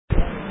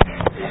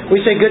We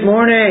say good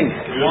morning.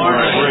 Good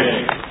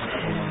morning.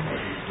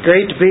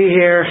 Great to be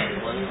here.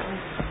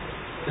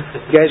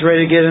 You guys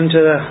ready to get into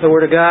the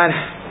Word of God?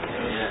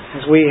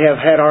 As we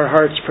have had our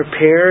hearts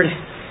prepared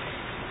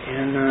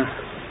in the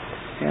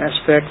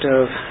aspect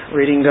of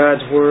reading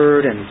God's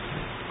Word and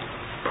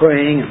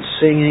praying and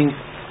singing.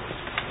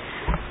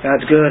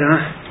 God's good,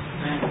 huh?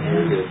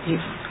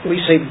 We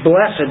say,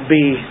 blessed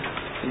be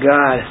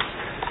God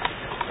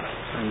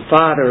and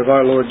Father of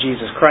our Lord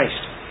Jesus Christ.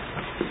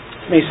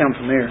 It may sound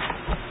familiar.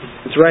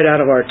 It's right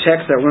out of our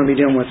text that we're going to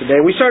be dealing with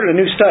today. We started a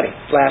new study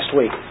last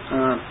week.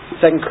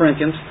 2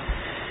 Corinthians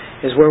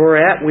is where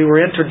we're at. We were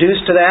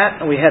introduced to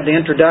that. We had the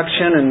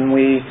introduction and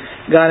we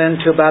got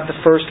into about the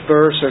first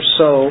verse or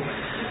so.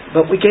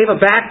 But we gave a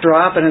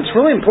backdrop, and it's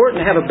really important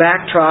to have a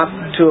backdrop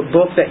to a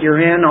book that you're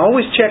in.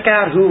 Always check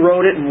out who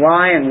wrote it and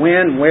why and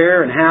when and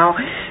where and how.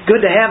 Good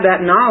to have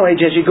that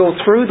knowledge as you go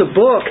through the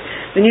book.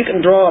 Then you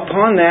can draw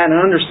upon that and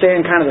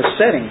understand kind of the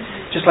setting.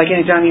 Just like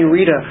anytime you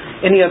read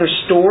any other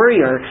story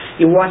or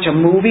you watch a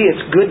movie,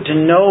 it's good to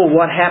know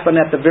what happened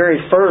at the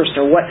very first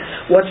or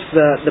what's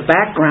the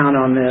background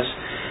on this.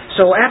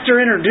 So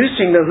after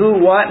introducing the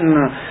who, what,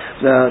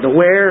 and the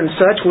where and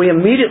such, we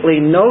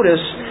immediately notice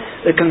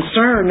the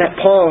concern that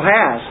Paul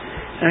has.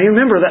 Now you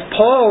remember that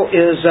Paul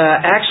is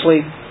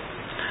actually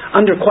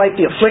under quite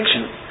the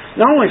affliction.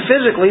 Not only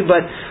physically,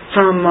 but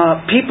from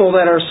people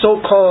that are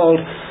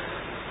so-called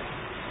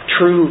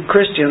true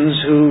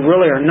Christians who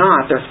really are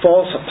not. They're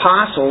false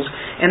apostles,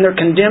 and they're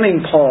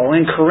condemning Paul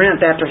in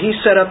Corinth after he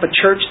set up a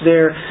church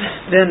there.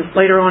 Then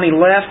later on he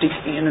left,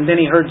 and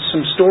then he heard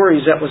some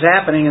stories that was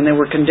happening, and they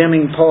were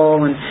condemning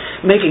Paul and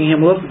making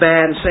him look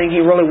bad and saying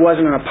he really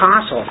wasn't an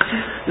apostle.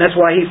 And that's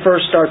why he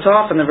first starts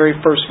off in the very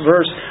first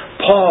verse,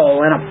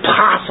 Paul, an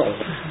apostle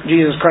of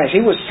Jesus Christ.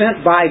 He was sent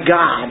by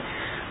God,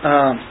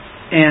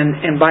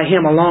 and by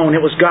Him alone.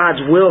 It was God's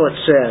will, it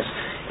says,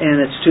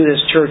 and it's to this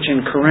church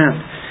in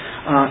Corinth.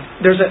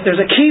 There's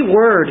a key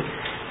word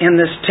in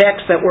this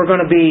text that we're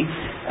going to be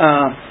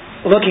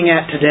looking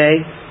at today,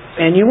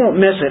 and you won't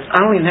miss it.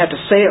 I don't even have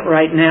to say it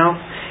right now,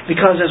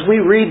 because as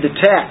we read the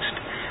text,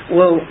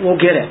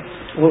 we'll get it.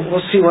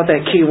 We'll see what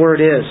that key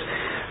word is.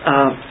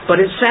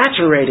 But it's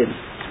saturated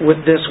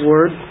with this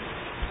word.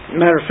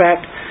 Matter of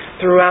fact,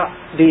 throughout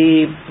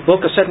the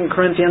book of 2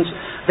 Corinthians,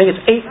 I think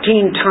it's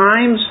 18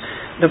 times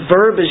the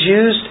verb is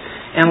used,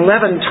 and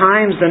 11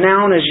 times the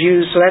noun is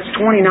used, so that's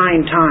 29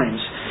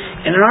 times.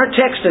 And in our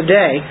text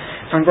today,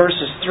 from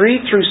verses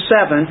 3 through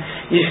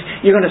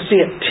 7, you're going to see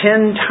it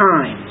 10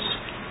 times.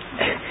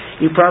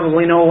 You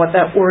probably know what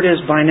that word is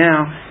by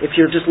now. If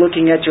you're just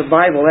looking at your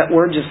Bible, that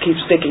word just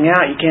keeps sticking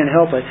out. You can't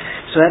help it.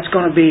 So that's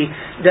going to be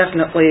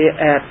definitely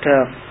at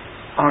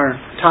our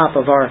top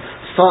of our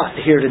thought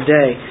here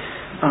today.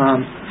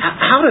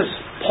 How does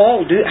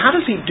Paul do? How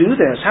does he do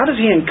this? How does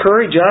he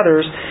encourage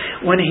others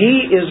when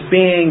he is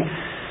being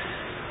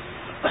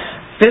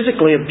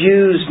physically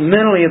abused,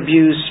 mentally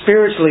abused,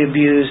 spiritually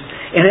abused,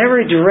 in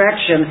every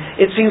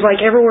direction? It seems like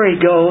everywhere he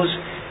goes,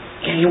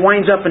 he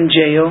winds up in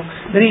jail.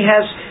 Then he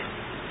has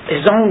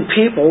his own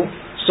people,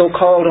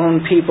 so-called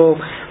own people,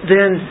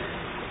 then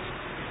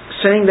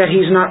saying that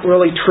he's not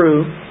really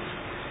true.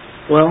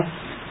 Well,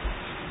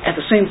 at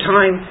the same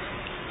time,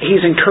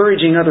 he's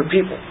encouraging other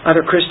people,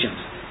 other Christians.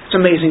 It's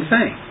an amazing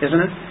thing,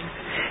 isn't it?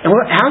 And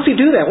how does he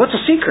do that? What's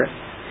the secret?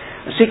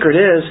 The secret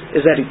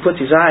is that he puts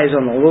his eyes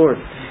on the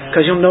Lord.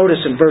 Because you'll notice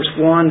in verse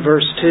 1,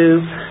 verse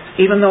 2,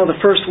 even though the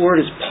first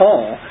word is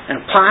Paul, an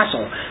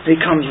apostle, he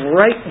comes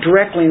right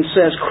directly and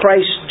says,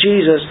 Christ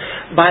Jesus,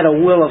 by the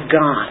will of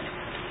God.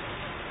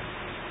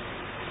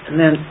 And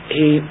then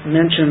he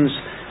mentions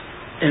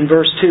in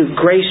verse 2,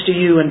 grace to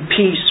you and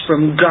peace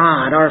from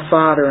God, our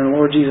Father and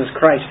Lord Jesus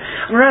Christ.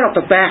 And right off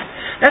the bat,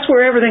 that's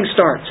where everything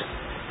starts.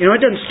 You know,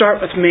 it doesn't start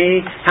with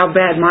me, how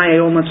bad my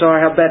ailments are,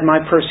 how bad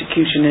my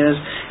persecution is,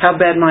 how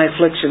bad my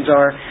afflictions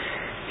are,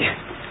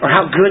 or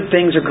how good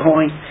things are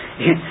going.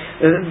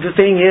 The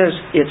thing is,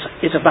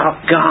 it's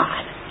about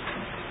God.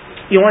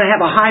 You want to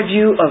have a high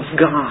view of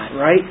God,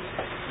 right?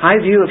 High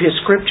view of His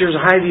Scriptures,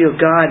 a high view of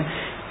God,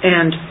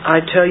 and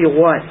I tell you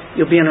what,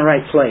 you'll be in the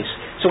right place.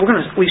 So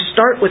we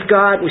start with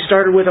God. We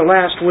started with it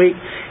last week,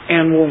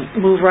 and we'll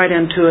move right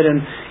into it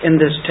in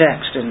this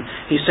text, and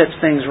He sets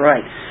things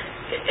right.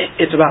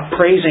 It's about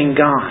praising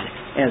God,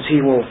 as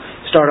he will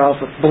start off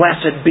with,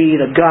 blessed be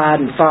the God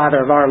and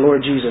Father of our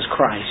Lord Jesus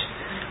Christ.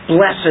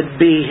 Blessed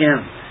be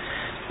Him.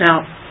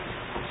 Now,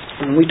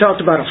 when we talked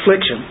about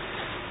affliction,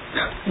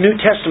 New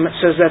Testament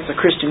says that's the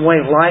Christian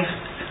way of life.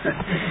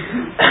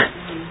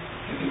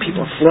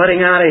 People are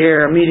flooding out of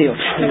here immediately.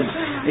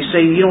 They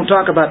say, you don't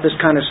talk about this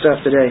kind of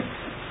stuff today.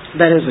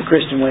 That is the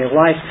Christian way of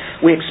life.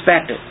 We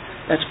expect it.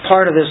 That's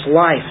part of this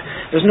life.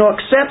 There's no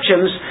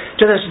exceptions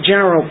to this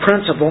general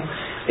principle.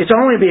 It's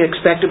only to be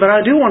expected, but I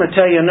do want to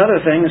tell you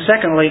another thing. And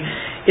secondly,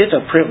 it's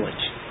a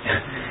privilege.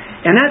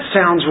 And that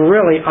sounds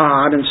really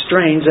odd and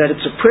strange that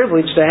it's a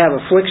privilege to have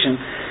affliction.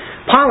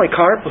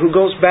 Polycarp, who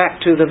goes back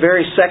to the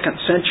very 2nd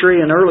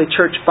century, an early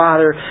church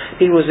father,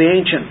 he was the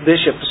ancient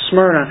bishop of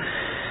Smyrna,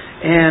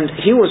 and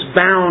he was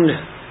bound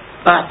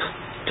up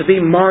to be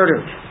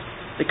martyred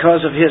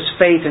because of his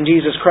faith in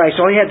Jesus Christ.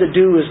 All he had to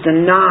do was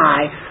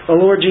deny the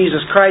Lord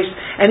Jesus Christ,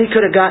 and he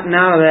could have gotten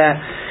out of that.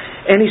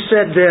 And he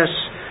said this,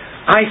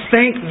 I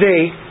thank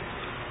thee,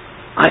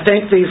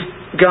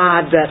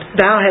 God, that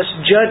thou hast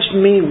judged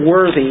me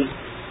worthy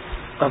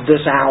of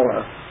this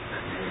hour.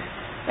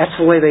 That's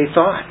the way they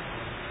thought.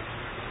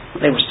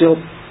 They were still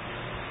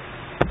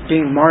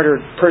being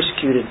martyred,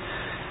 persecuted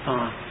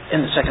in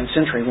the 2nd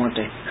century, weren't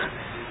they?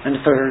 And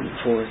the 3rd and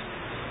 4th.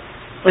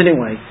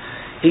 Anyway,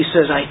 he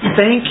says, I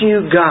thank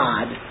you,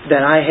 God,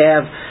 that I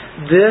have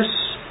this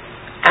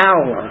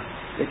hour.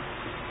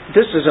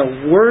 This is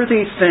a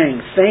worthy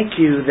thing. Thank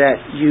you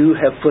that you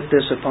have put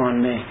this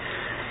upon me.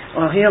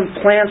 Well, he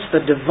implants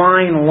the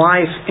divine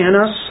life in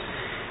us.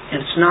 And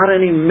it's not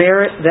any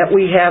merit that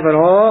we have at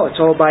all. It's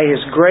all by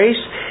His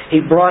grace. He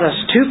brought us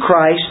to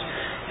Christ.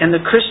 And the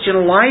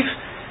Christian life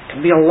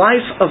can be a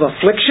life of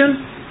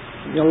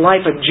affliction, a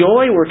life of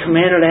joy. We're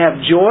commanded to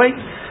have joy.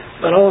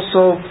 But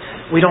also,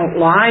 we don't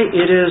lie.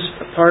 It is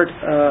a part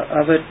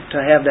of it to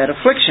have that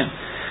affliction.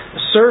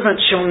 The servant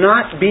shall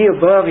not be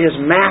above his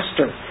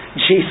master,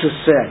 Jesus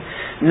said.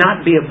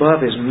 Not be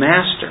above his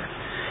master.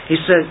 He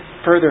said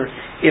further,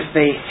 if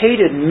they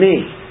hated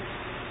me,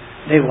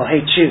 they will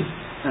hate you.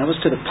 That was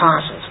to the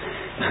apostles.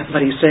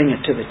 But he's saying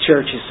it to the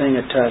church. He's saying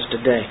it to us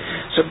today.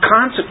 So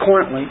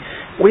consequently,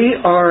 we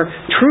are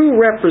true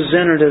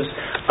representatives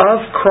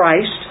of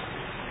Christ.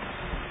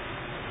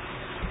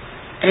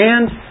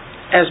 And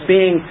as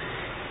being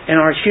in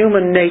our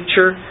human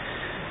nature,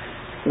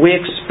 we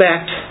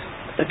expect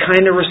the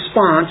kind of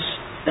response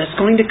that's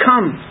going to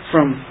come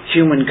from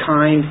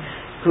humankind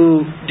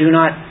who do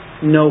not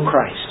know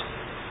Christ.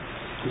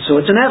 And so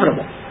it's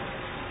inevitable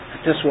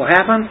that this will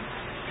happen,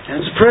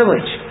 and it's a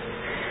privilege.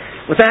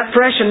 With that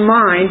fresh in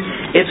mind,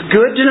 it's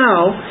good to know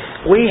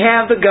we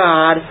have the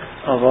God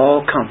of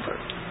all comfort.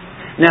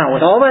 Now,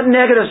 with all that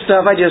negative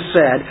stuff I just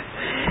said,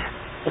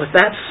 with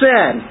that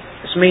said,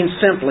 this means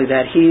simply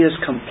that He is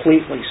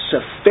completely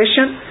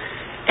sufficient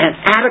and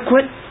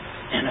adequate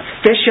and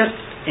efficient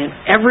in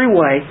every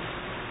way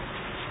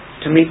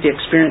to meet the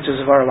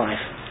experiences of our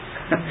life.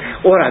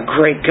 What a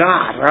great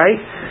God, right?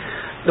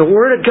 The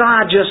Word of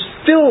God just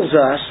fills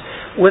us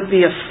with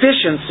the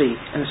efficiency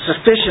and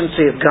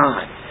sufficiency of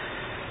God.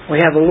 We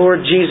have the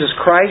Lord Jesus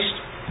Christ.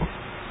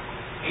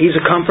 He's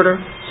a comforter.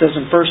 It says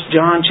in 1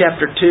 John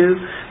chapter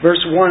 2, verse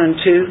 1 and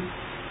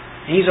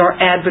 2. He's our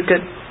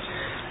advocate.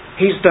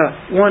 He's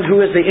the one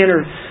who is the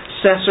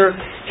intercessor.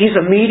 He's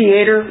a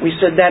mediator. We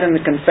said that in the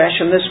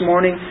confession this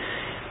morning.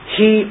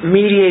 He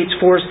mediates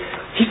for us.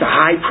 He's the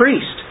high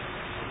priest.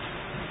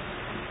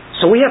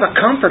 So we have a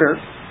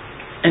comforter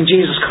in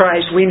Jesus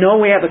Christ. We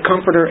know we have a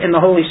comforter in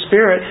the Holy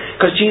Spirit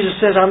because Jesus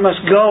says, I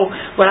must go,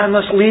 but I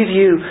must leave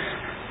you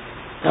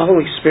the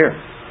Holy Spirit.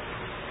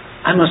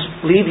 I must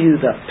leave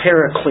you the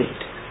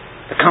Paraclete,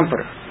 the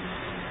comforter.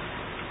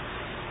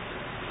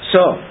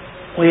 So,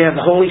 we have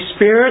the Holy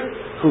Spirit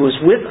who is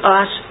with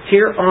us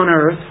here on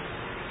earth.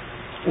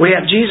 We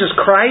have Jesus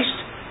Christ,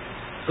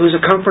 who's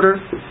a comforter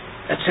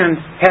that's in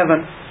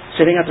heaven,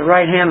 sitting at the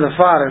right hand of the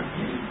Father.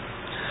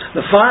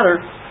 The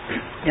Father,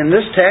 in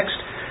this text,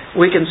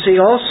 we can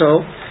see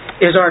also,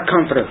 is our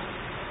comforter,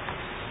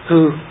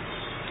 who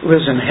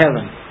lives in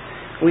heaven.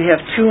 We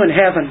have two in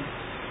heaven.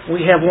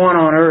 We have one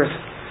on earth.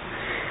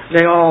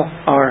 They all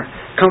are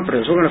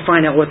comforters. We're going to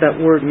find out what that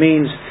word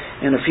means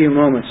in a few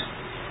moments.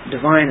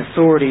 Divine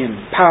authority and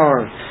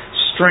power,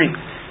 strength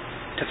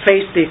to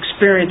face the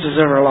experiences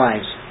of our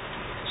lives.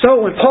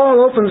 So when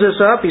Paul opens this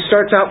up, he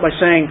starts out by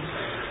saying,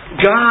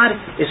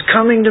 God is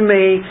coming to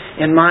me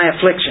in my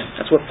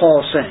affliction. That's what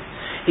Paul's saying.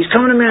 He's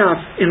coming to me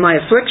in my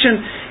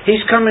affliction.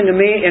 He's coming to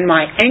me in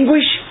my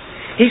anguish.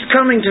 He's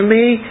coming to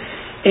me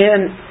in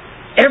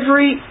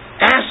every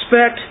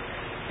aspect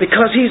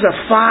because He's a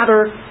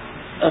Father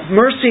of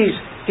mercies.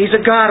 He's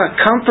a God of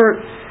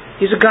comfort.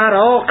 He's a God of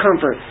all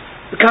comfort.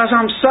 Because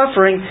I'm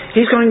suffering,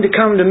 He's going to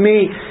come to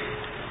me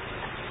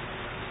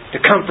to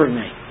comfort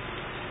me.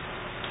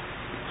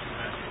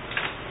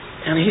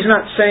 And he's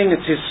not saying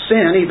it's his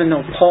sin, even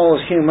though Paul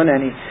is human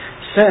and he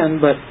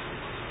sinned, but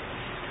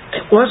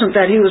it wasn't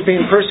that he was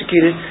being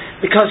persecuted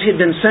because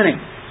he'd been sinning.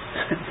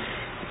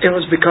 It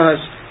was because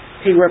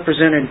he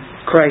represented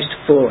Christ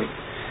fully.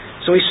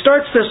 So he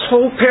starts this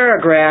whole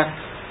paragraph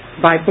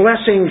by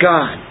blessing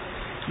God.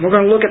 And we're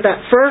going to look at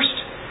that first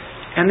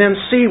and then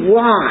see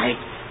why,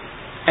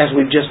 as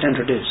we've just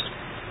introduced.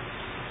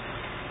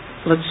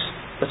 Let's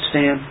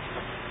stand.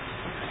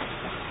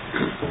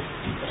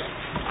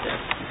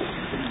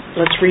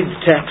 Let's read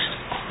the text.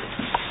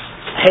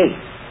 Hey,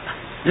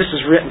 this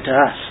is written to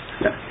us.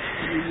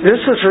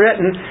 This is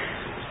written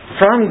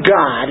from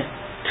God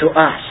to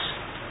us.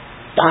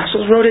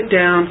 Apostles wrote it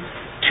down.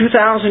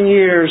 2,000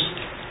 years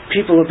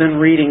people have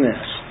been reading this.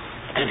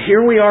 And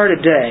here we are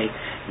today.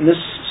 And this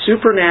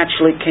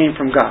supernaturally came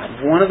from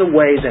God. One of the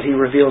ways that He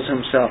reveals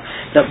Himself.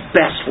 The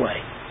best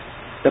way.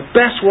 The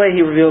best way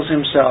He reveals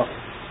Himself.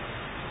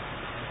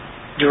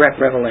 Direct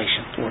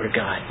revelation. The Word of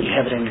God. You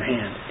have it in your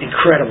hand.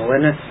 Incredible,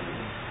 isn't it?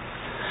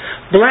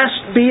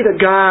 Blessed be the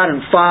God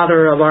and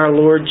Father of our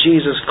Lord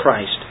Jesus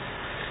Christ,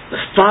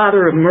 the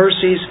Father of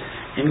mercies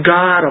and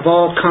God of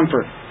all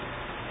comfort,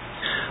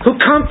 who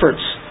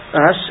comforts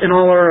us in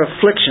all our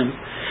affliction,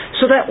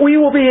 so that we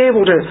will be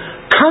able to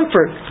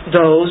comfort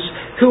those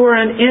who are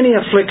in any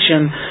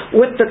affliction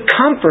with the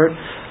comfort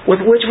with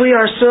which we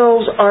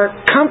ourselves are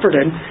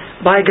comforted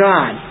by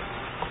God.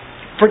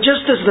 For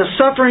just as the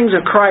sufferings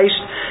of Christ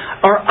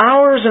are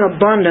ours in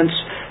abundance,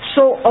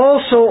 so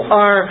also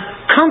our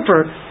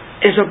comfort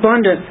is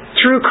abundant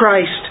through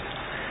Christ.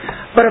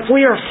 But if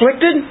we are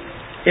afflicted,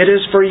 it is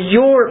for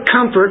your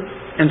comfort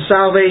and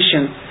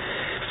salvation.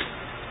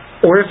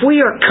 Or if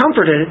we are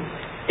comforted,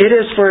 it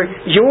is for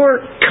your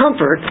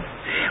comfort,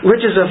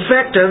 which is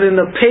effective in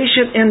the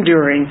patient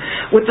enduring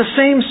with the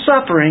same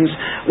sufferings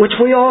which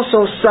we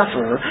also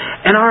suffer.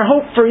 And our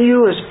hope for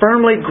you is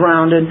firmly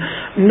grounded,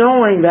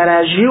 knowing that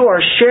as you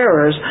are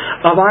sharers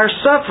of our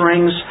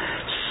sufferings,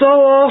 so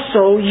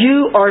also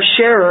you are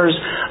sharers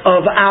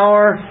of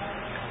our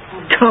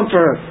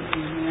comfort.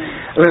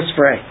 Let's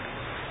pray.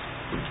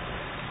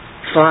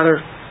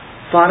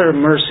 Father of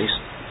mercies,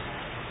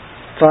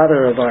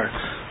 Father of our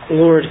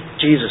Lord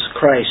Jesus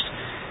Christ,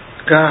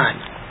 God,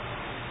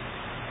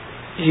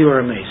 you are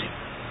amazing.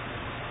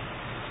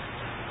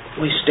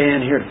 We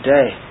stand here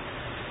today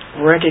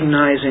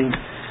recognizing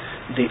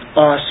the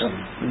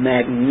awesome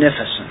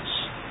magnificence,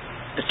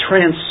 the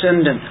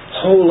transcendent,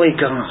 holy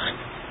God,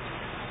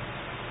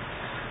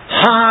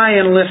 high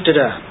and lifted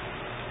up.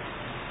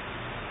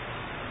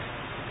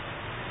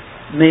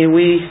 May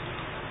we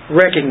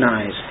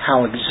recognize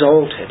how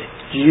exalted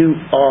you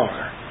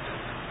are,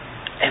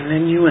 and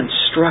then you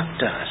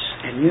instruct us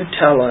and you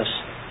tell us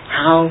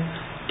how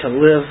to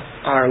live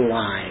our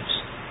lives.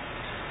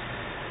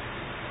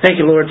 Thank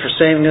you, Lord, for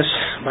saving us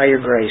by your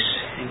grace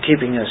and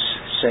keeping us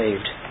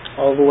saved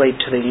all the way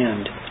to the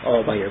end,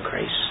 all by your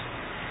grace.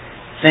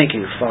 Thank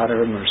you,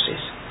 Father of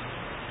mercies.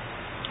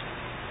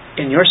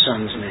 In your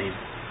Son's name,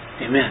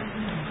 amen.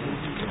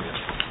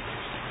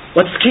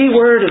 What's the key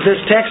word of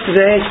this text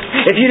today?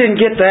 If you didn't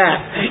get that,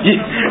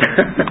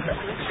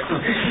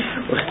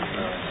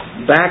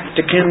 back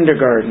to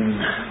kindergarten.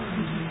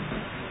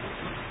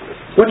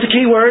 What's the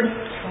key word?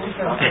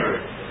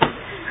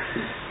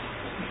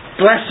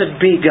 Blessed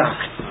be God.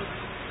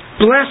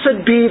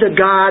 Blessed be the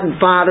God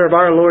and Father of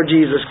our Lord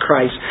Jesus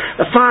Christ,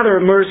 the Father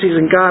of mercies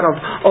and God of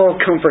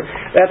all comfort.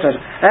 That's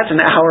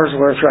an hour's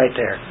worth right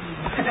there.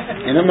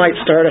 And it might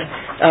start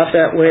out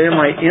that way, it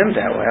might end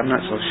that way. I'm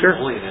not so sure.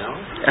 Only an hour?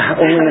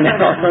 Only an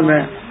hour on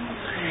that.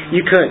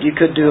 You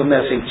could do a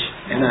message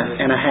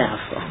and a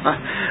half.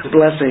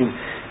 Blessing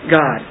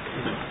God.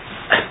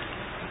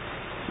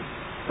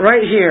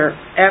 Right here,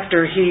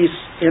 after he's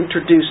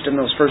introduced in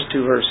those first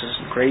two verses,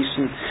 grace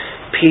and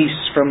peace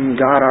from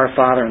God our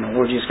Father and the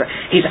Lord Jesus Christ.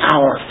 He's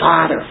our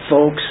Father,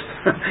 folks.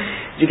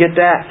 Did you get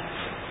that?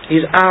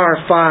 He's our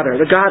Father,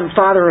 the God and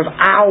Father of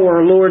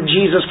our Lord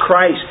Jesus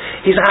Christ.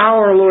 He's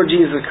our Lord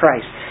Jesus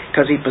Christ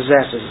because He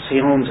possesses us. He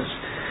owns us.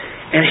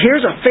 And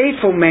here's a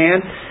faithful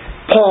man,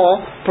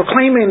 Paul,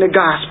 proclaiming the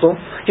gospel.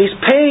 He's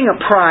paying a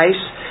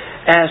price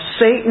as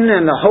Satan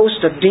and the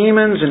host of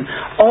demons and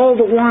all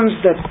the ones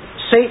that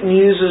Satan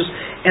uses,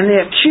 and they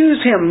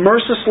accuse him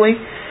mercilessly.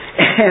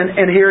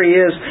 And here he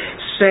is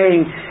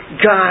saying,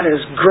 God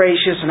is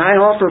gracious and I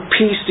offer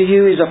peace to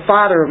you. He's a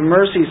Father of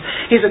mercies.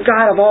 He's a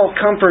God of all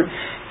comfort,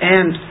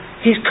 and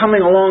He's coming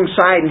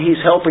alongside and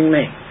He's helping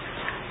me.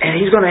 And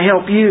He's going to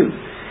help you.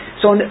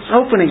 So in this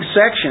opening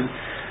section,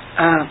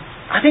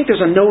 I think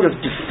there's a note of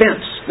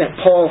defense that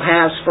Paul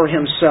has for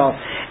himself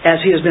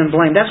as he has been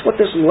blamed. That's what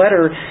this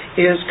letter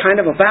is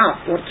kind of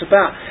about, what it's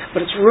about.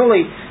 But it's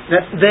really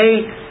that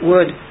they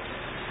would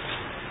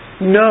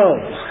know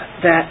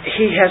that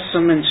he has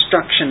some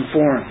instruction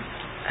for them.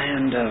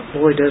 And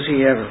boy, does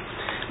he ever.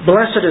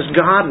 Blessed is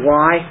God.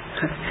 Why?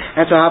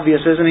 That's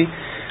obvious, isn't he?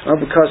 Well,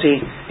 because he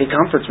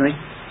comforts me.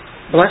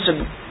 Blessed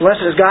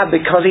is God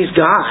because He's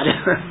God.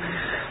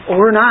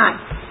 Or not.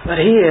 But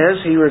He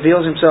is. He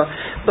reveals Himself.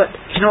 But,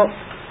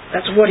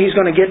 that's what he's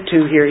going to get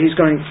to here. He's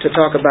going to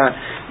talk about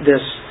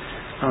this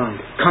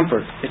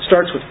comfort. It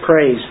starts with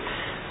praise.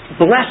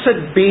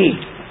 Blessed be.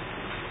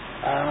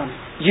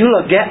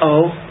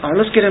 Eulogeo.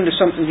 Let's get into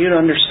something you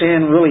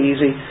understand really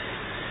easy.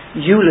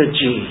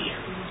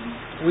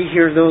 Eulogy. We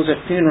hear those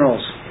at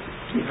funerals.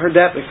 You've heard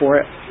that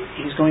before.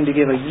 He's going to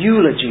give a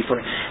eulogy for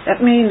it. That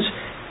means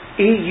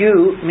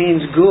EU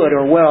means good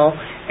or well,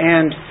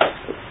 and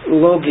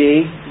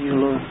eulogy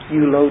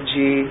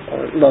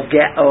or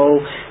logeo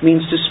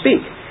means to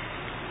speak.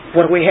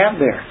 What do we have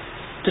there?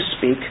 To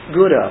speak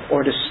good of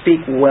or to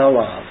speak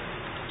well of.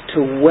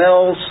 To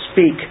well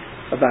speak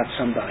about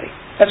somebody.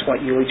 That's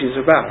what eulogy is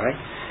about, right?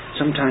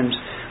 Sometimes,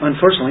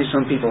 unfortunately,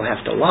 some people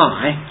have to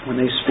lie when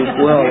they speak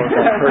well of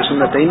that person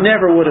that they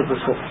never would have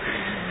before.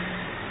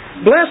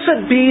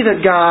 Blessed be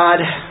the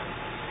God.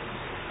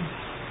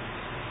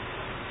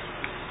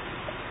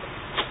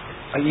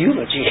 A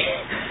eulogy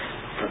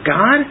for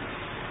God?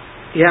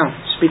 Yeah,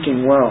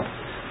 speaking well.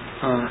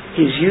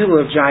 He's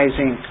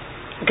eulogizing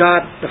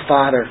God the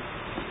Father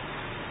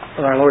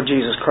of our Lord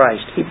Jesus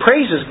Christ. He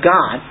praises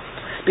God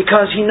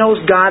because he knows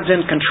God's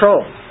in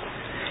control.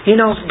 He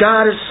knows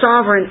God is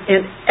sovereign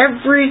in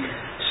every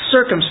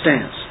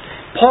circumstance.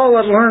 Paul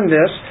had learned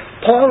this.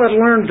 Paul had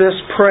learned this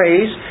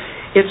praise.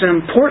 It's an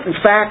important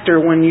factor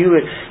when you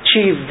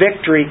achieve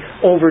victory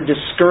over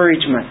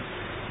discouragement.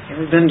 You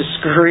ever been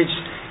discouraged?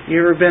 You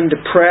ever been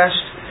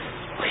depressed?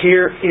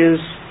 Here is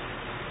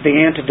the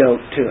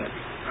antidote to it.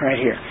 Right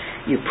here.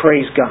 You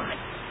praise God.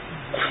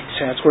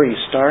 So that's where you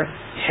start?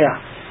 Yeah.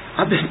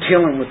 I've been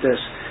dealing with this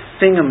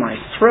thing in my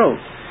throat.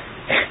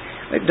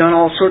 They've done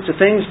all sorts of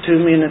things to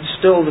me and it's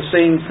still the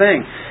same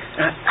thing.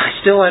 I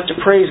still have to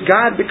praise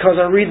God because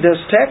I read this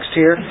text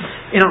here.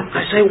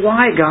 I say,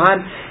 why, God?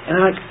 And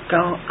I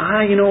go,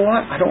 you know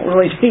what? I don't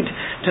really need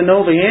to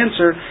know the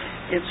answer.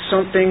 It's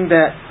something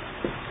that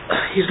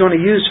He's going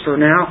to use for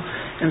now.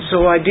 And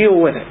so I deal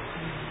with it.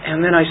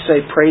 And then I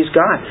say, praise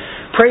God.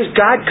 Praise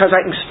God because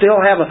I can still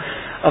have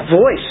a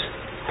voice.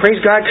 Praise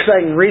God because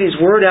I can read His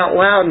Word out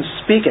loud and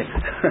speak it.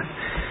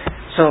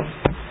 So,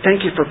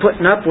 thank you for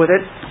putting up with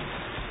it.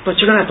 But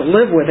you're going to have to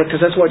live with it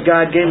because that's what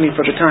God gave me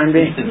for the time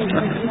being.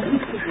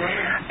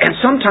 And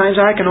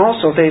sometimes I can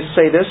also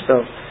say this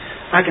though.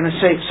 I can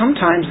say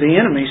sometimes the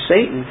enemy,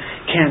 Satan,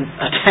 can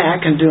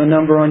attack and do a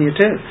number on you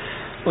too.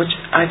 Which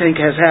I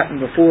think has happened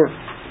before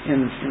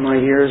in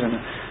my years. And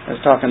I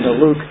was talking to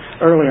Luke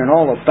earlier and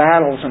all the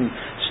battles and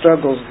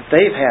struggles that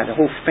they've had, the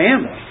whole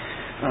family.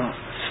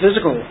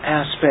 Physical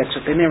aspects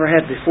that they never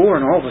had before,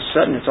 and all of a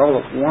sudden it's all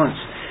at once.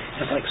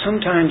 It's like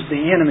sometimes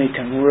the enemy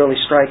can really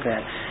strike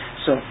that.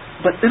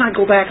 But then I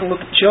go back and look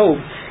at Job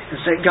and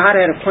say God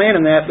had a plan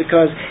in that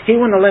because He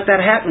wouldn't have let that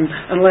happen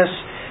unless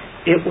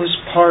it was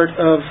part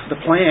of the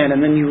plan.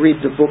 And then you read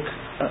the book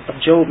of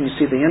Job and you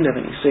see the end of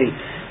it and you see,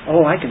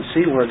 I can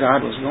see where God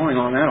was going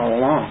on that all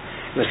along.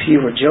 But if you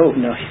were Job,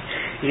 no,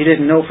 you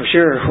didn't know for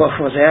sure what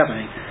was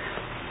happening.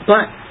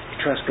 But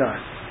trust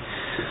God.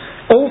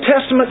 Old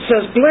Testament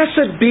says,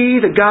 blessed be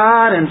the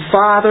God and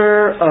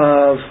Father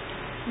of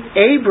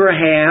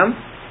Abraham,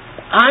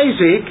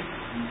 Isaac,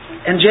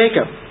 and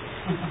Jacob.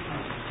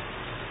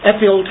 That's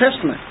the Old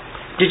Testament.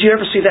 Did you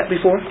ever see that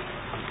before?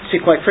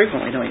 See quite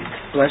frequently, don't you?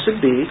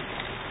 Blessed be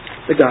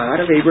the God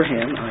of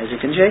Abraham,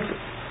 Isaac, and Jacob.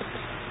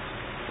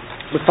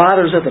 The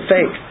fathers of the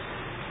faith.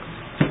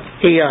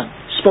 He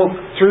spoke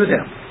through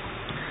them.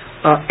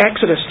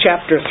 Exodus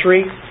chapter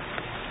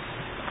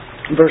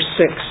 3, verse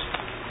 6.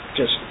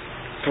 Just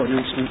for an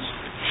instance.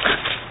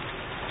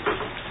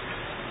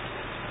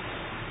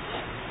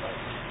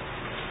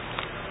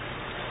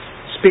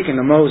 Speaking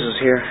of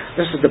Moses here,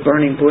 this is the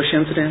burning bush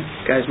incident.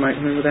 You guys might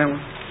remember that one.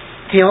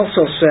 He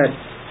also said,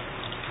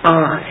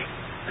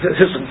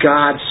 this is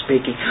God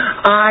speaking.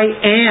 I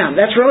am.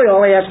 That's really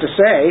all He has to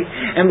say.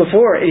 And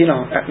before,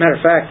 matter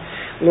of fact,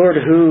 Lord,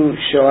 who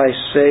shall I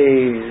say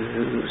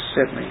who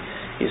sent me?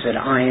 He said,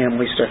 I am.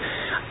 We start,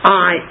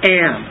 I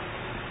am.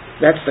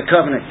 That's the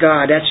covenant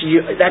God. That's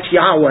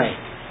Yahweh.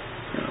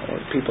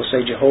 People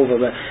say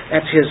Jehovah, but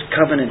that's His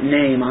covenant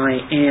name.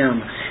 I am.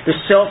 The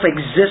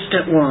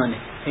self-existent one.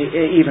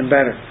 Even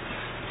better.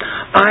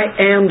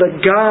 I am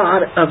the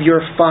God of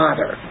your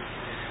father.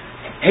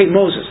 Hey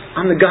Moses,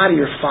 I'm the God of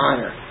your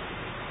father.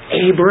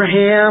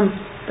 Abraham,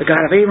 the God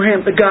of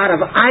Abraham, the God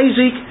of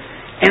Isaac,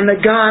 and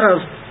the God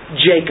of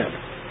Jacob.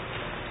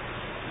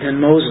 And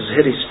Moses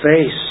hid his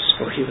face,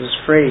 for he was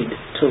afraid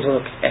to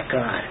look at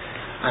God,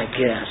 I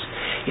guess.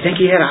 You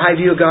think he had a high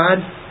view of God?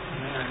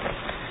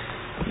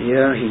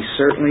 Yeah, he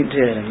certainly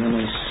did. And when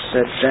we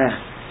said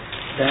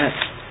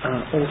that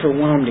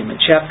overwhelmed him. In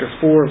chapter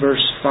 4,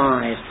 verse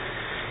 5,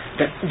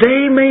 that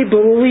they may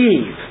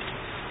believe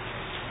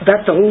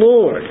that the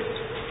Lord,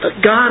 the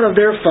God of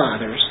their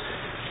fathers,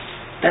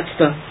 that's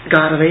the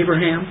God of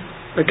Abraham,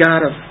 the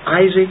God of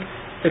Isaac,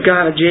 the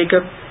God of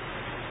Jacob,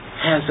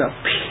 has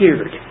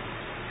appeared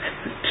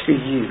to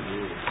you.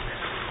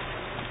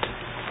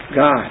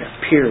 God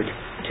appeared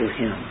to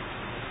him.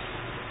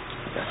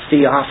 The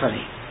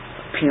theophany,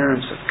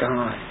 appearance of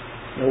God.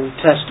 In the Old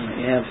Testament,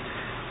 you have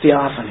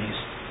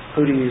theophanies.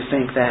 Who do you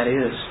think that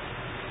is?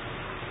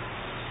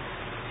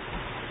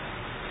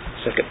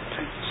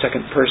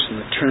 Second person,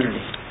 the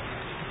Trinity,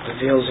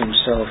 reveals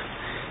Himself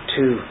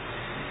to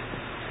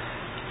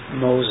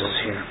Moses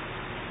here.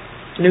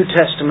 New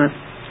Testament,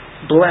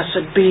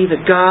 blessed be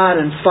the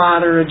God and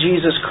Father of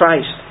Jesus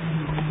Christ.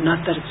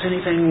 Not that it's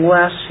anything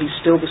less, He's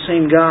still the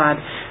same God.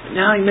 But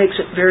now He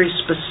makes it very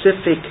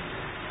specific.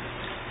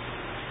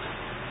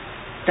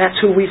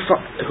 That's who we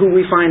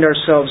find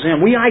ourselves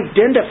in. We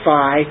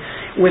identify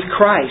with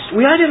Christ.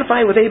 We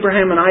identify with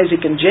Abraham and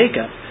Isaac and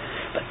Jacob.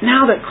 But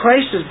now that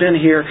Christ has been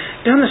here,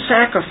 done the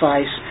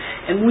sacrifice,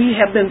 and we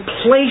have been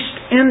placed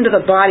into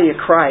the body of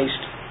Christ,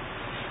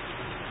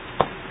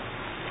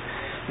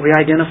 we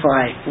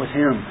identify with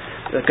Him,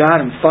 the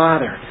God and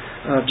Father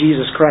of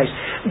Jesus Christ.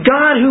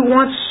 God who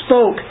once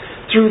spoke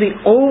through the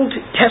Old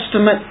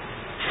Testament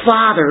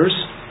fathers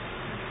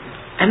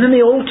and then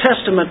the Old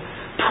Testament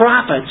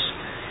prophets.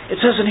 It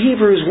says in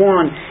Hebrews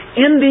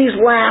 1, in these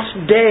last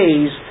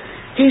days,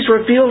 He's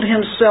revealed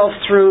Himself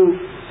through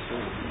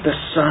the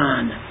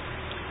Son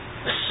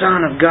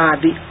of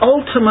God, the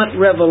ultimate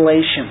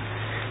revelation,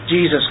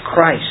 Jesus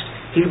Christ.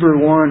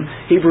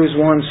 Hebrews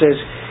 1 says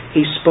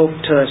He spoke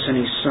to us in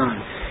His Son.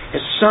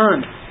 His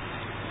Son,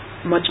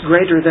 much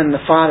greater than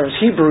the Father's.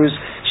 Hebrews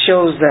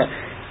shows that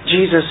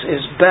Jesus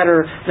is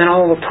better than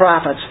all the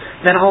prophets,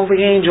 than all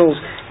the angels,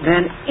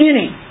 than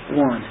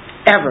anyone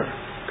ever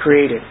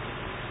created.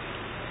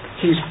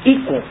 He's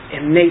equal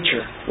in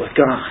nature with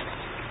God.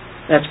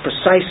 That's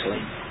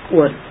precisely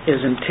what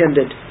is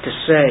intended to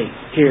say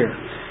here.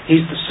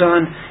 He's the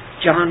Son.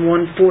 John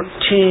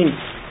 1:14.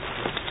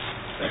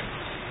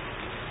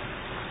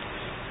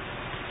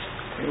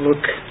 We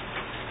look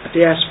at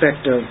the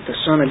aspect of the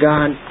Son of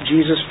God,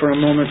 Jesus, for a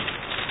moment.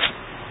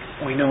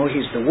 We know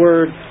He's the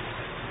Word.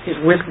 He's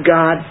with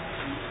God.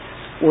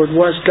 Word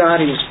was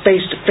God. He was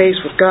face to face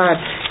with God.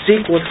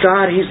 He's equal with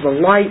God. He's the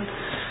light.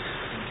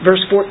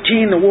 Verse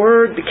 14, the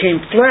Word became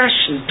flesh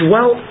and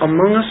dwelt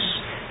among us,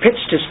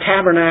 pitched His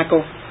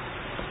tabernacle,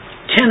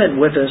 tented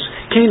with us,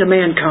 came to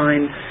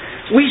mankind.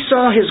 We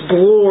saw His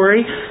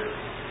glory.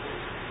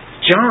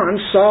 John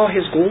saw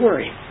His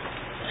glory.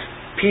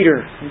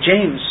 Peter and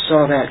James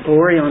saw that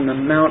glory on the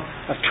Mount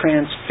of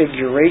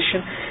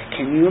Transfiguration.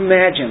 Can you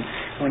imagine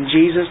when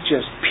Jesus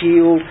just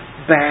peeled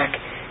back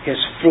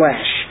His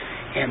flesh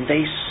and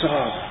they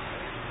saw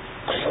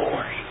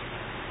glory?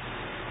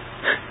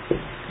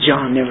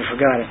 John never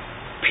forgot it.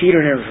 Peter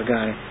never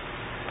forgot it.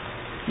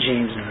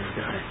 James never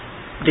forgot it.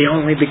 The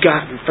only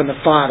begotten from the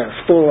Father,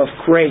 full of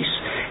grace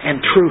and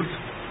truth.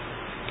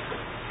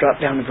 Drop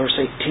down to verse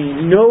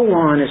 18. No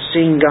one has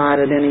seen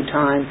God at any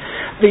time.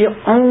 The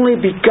only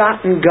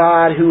begotten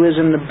God who is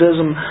in the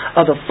bosom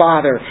of the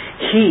Father,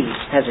 He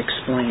has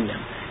explained Him.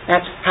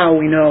 That's how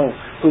we know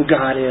who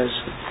God is.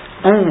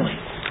 Only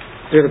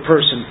through the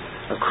person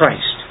of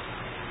Christ.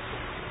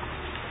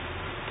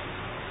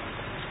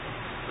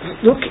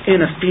 Look in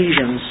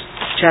Ephesians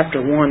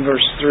chapter 1,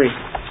 verse 3.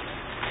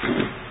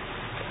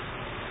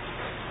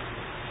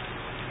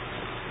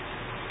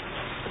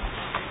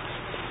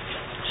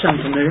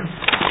 Sound familiar?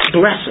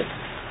 Blessed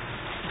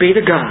be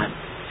the God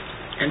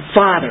and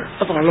Father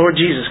of our Lord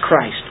Jesus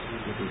Christ.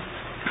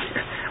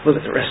 Look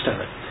at the rest of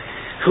it.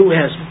 Who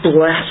has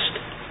blessed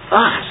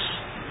us.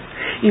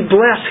 You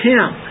bless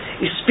Him.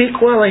 You speak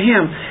well of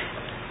Him.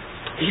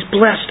 He's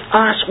blessed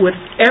us with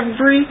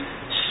every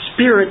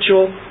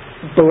spiritual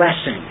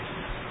blessing.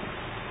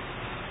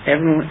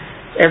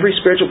 Every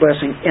spiritual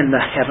blessing in the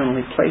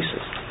heavenly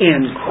places.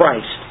 In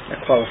Christ.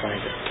 That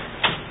qualifies it.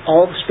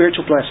 All the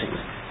spiritual blessings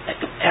that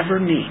you ever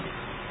need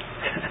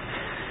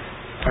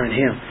are in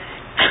Him.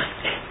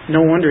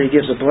 No wonder He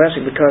gives a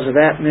blessing because of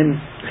that. And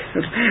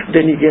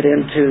then you get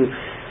into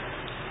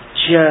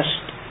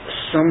just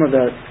some of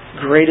the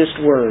greatest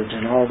words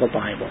in all the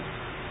Bible.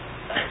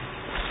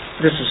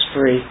 This is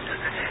free.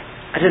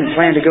 I didn't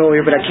plan to go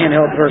here, but I can't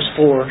help verse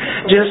 4.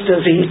 Just as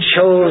He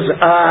chose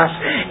us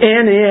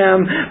in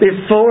Him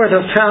before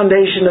the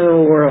foundation of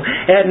the world.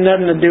 It had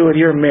nothing to do with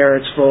your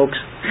merits, folks.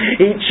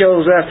 He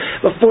chose us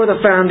before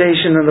the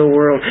foundation of the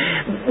world.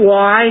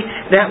 Why?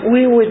 That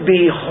we would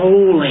be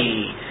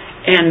holy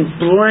and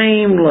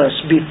blameless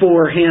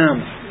before Him.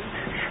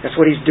 That's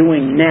what He's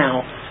doing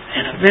now.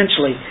 And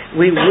eventually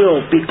we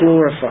will be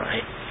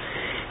glorified.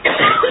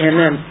 And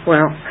then,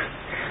 well,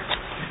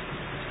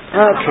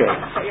 okay.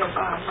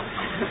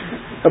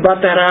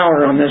 About that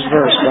hour on this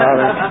verse,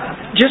 Father.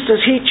 Just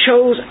as He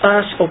chose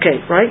us,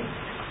 okay, right?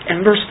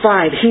 And verse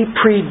 5, He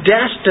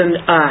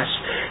predestined us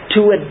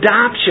to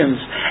adoptions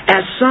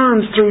as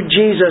sons through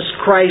Jesus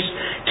Christ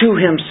to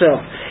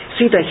Himself.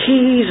 See the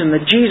He's and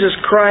the Jesus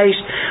Christ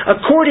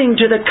according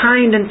to the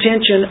kind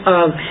intention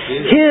of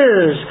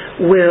His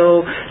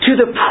will to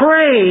the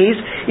praise.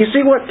 You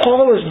see what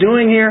Paul is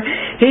doing here?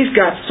 He's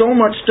got so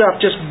much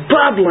stuff just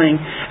bubbling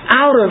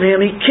out of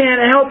him. He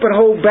can't help but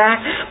hold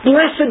back.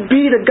 Blessed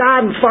be the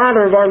God and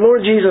Father of our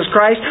Lord Jesus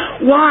Christ.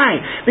 Why?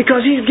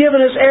 Because He's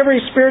given us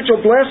every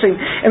spiritual blessing.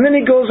 And then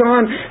he goes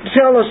on to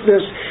tell us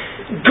this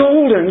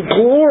golden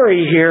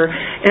glory here,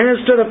 and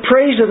it's to the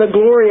praise of the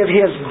glory of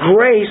His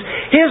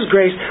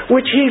grace,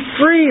 which He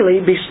freely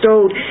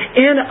bestowed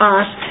in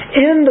us,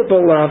 in the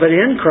Beloved,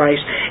 in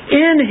Christ.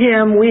 In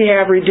Him we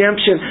have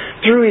redemption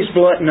through His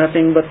blood,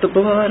 nothing but the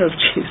blood of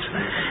Jesus.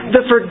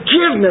 The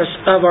forgiveness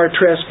of our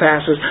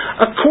trespasses,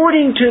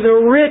 according to the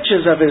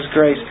riches of His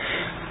grace.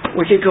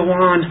 We could go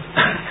on.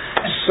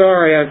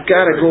 Sorry, I've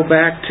got to go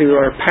back to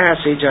our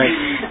passage.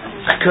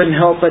 I couldn't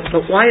help it.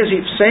 But why is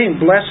He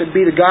saying, blessed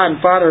be the God and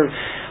Father of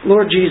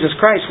Lord Jesus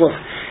Christ? Well,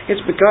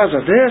 it's because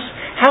of this.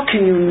 How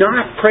can you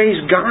not praise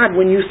God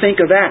when you think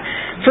of that?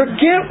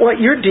 Forget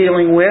what you're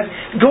dealing with.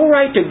 Go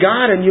right to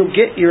God and you'll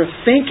get your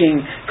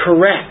thinking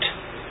correct.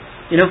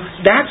 You know,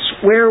 that's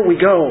where we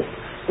go.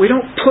 We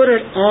don't put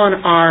it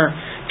on our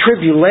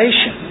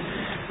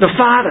tribulation. The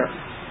Father.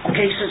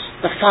 Okay, he says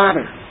the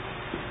Father.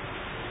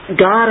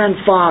 God and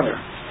Father.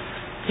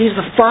 He's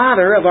the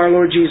Father of our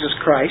Lord Jesus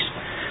Christ.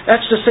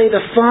 That's to say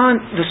the Son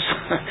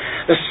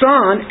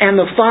and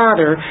the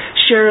Father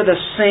share the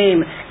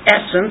same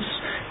essence,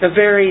 the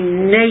very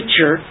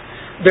nature.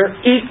 They're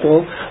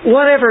equal.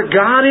 Whatever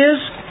God is,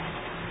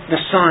 the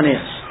Son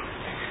is.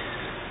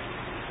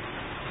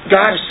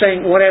 God is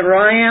saying, whatever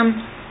I am,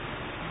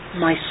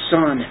 my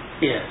Son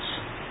is.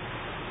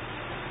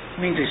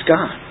 It means He's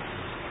God.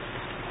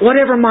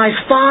 Whatever my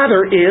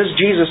Father is,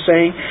 Jesus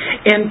saying,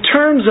 in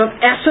terms of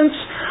essence,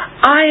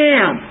 I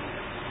am.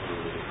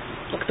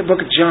 Look at the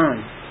book of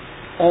John.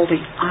 All the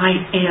I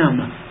am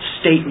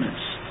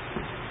statements.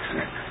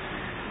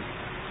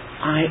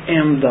 I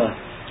am the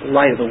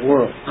light of the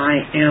world. I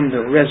am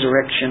the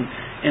resurrection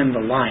and the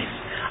life.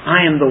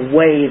 I am the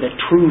way, the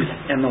truth,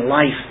 and the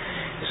life.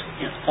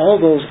 All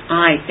those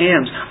I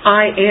ams.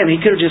 I am. He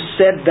could have just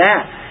said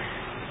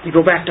that. You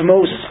go back to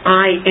Moses.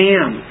 I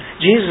am.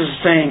 Jesus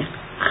is saying,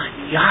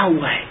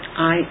 Yahweh.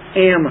 I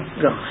am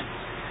God.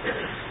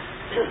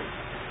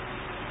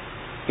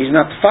 He's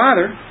not the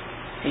Father.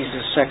 He's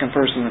the second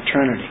person of the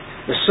Trinity.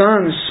 The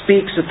Son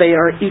speaks that they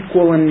are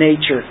equal in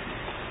nature.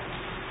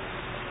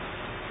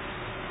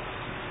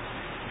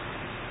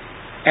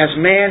 As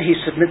man, He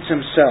submits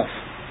Himself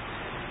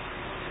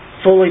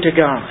fully to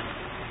God.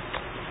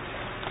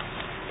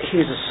 He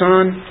is a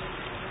Son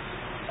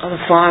of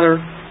the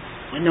Father.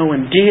 We know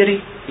in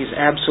deity, He's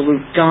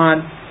absolute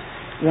God,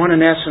 one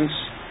in essence.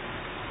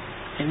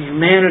 In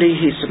humanity,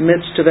 He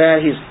submits to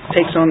that. He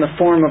takes on the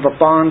form of a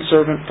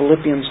bondservant.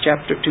 Philippians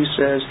chapter 2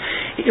 says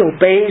He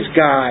obeys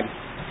God.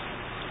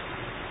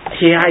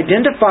 He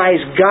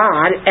identifies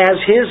God as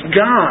His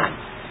God.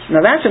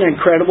 Now that's an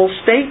incredible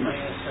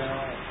statement.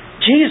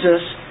 Jesus,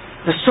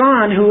 the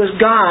Son who is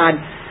God,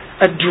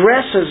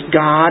 addresses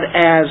God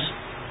as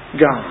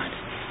God,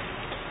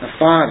 the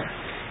Father.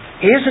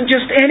 He isn't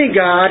just any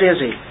God,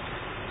 is He?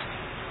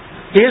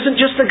 He isn't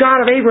just the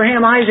God of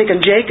Abraham, Isaac,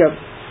 and Jacob,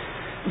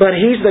 but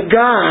He's the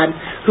God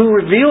who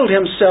revealed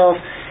Himself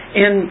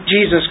in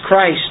Jesus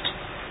Christ.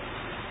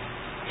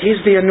 He's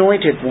the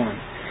anointed one.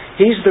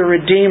 He's the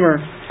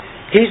Redeemer.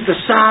 He's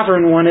the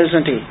sovereign one,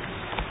 isn't He?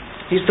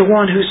 He's the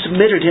one who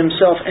submitted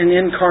Himself in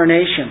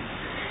incarnation.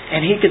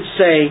 And He could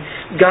say,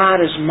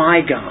 God is my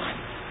God.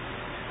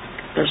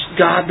 There's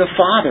God the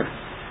Father.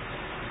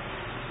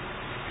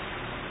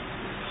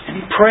 And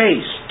He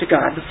prays to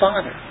God the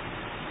Father.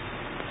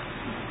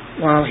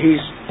 While He's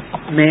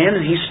man,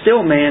 and He's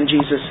still man,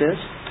 Jesus is.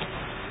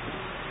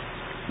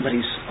 But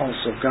He's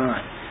also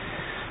God.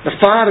 The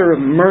Father of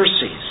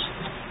mercies.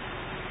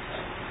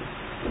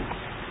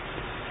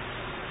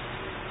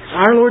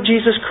 Our Lord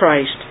Jesus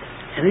Christ,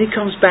 and then He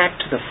comes back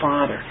to the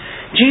Father.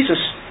 Jesus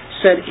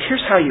said,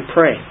 here's how you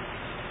pray.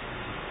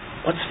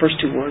 What's the first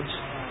two words?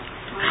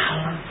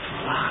 Our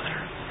Father.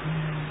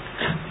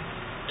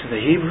 To the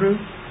Hebrew,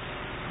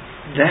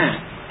 that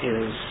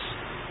is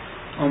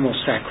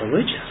almost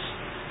sacrilegious.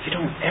 You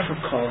don't ever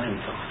call Him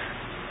Father.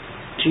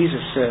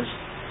 Jesus says,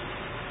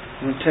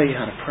 I'm going to tell you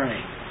how to pray.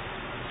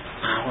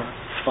 Our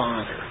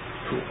Father,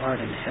 who art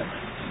in heaven,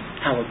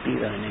 hallowed be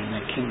Thy name.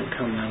 Thy kingdom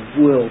come,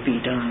 Thy will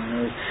be done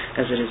on earth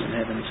as it is in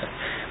heaven.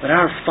 But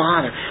our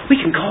Father, we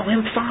can call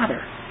Him Father.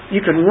 You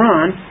can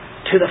run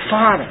to the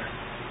Father.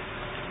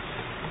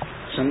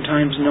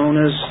 Sometimes known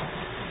as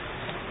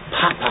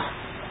Papa.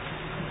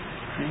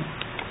 Right?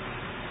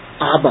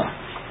 Abba,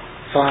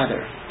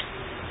 Father.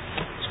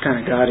 It's the kind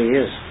of God He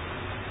is.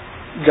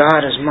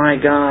 God is my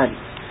God.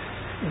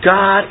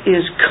 God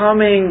is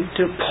coming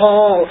to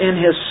Paul in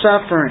his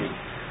suffering.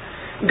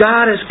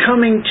 God is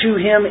coming to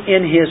him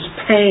in his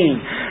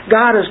pain.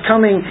 God is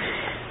coming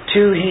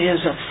to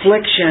his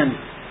affliction.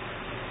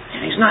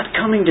 And He's not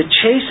coming to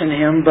chasten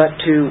him, but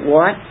to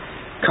what?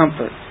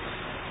 Comfort.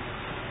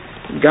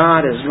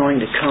 God is going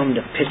to come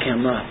to pick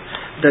him up.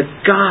 The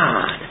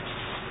God,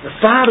 the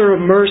Father of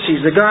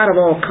mercies, the God of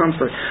all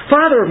comfort.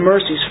 Father of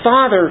mercies.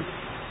 Father,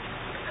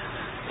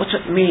 what's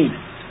it mean?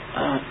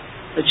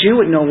 The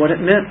Jew would know what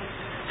it meant.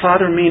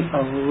 Father means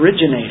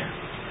originator.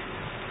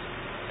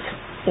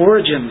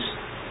 Origins.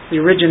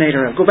 The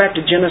originator of. Go back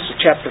to Genesis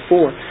chapter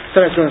 4. I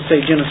thought I was going to say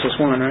Genesis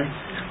 1, right?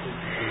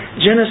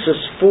 Genesis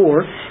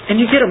 4. And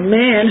you get a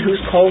man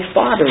who's called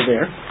Father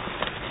there.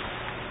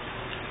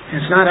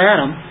 And it's not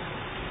Adam.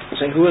 You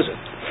say, who is it?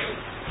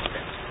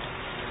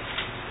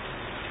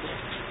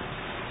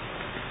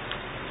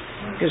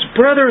 His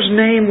brother's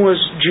name was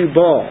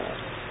Jubal.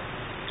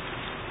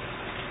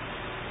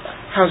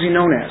 How's he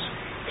known as?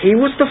 He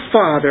was the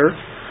father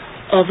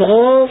of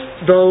all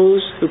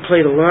those who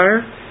play the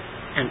lyre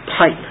and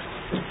pipe.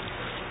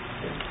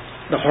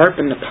 The harp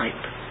and the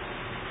pipe.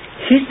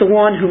 He's the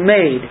one who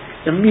made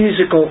the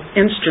musical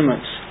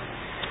instruments.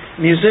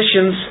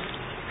 Musicians,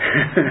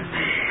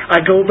 I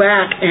go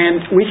back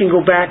and we can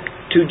go back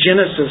to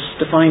Genesis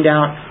to find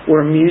out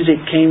where music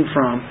came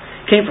from.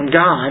 It came from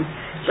God,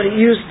 but He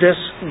used this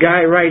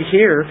guy right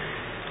here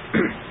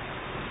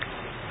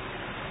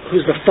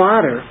who's the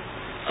father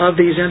of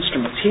these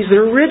instruments. He's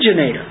the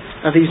originator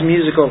of these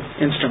musical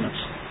instruments.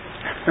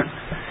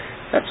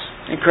 That's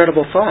an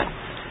incredible thought.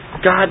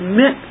 God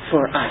meant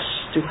for us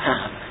to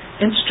have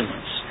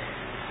instruments,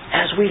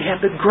 as we have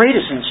the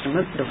greatest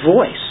instrument, the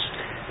voice,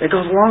 that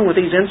goes along with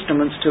these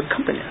instruments to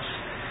accompany us.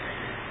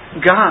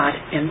 God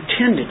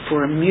intended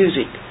for a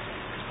music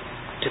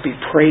to be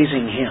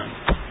praising Him.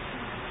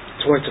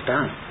 That's what it's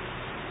about.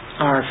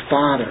 Our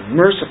Father,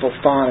 merciful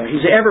Father.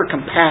 He's ever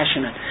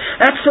compassionate.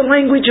 That's the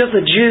language of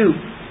the Jew.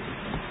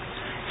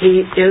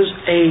 He is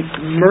a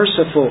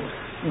merciful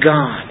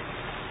God.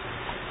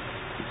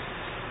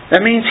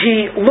 That means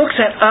He looks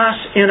at us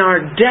in our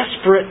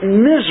desperate,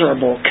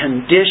 miserable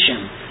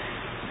condition.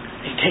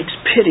 He takes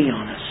pity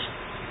on us.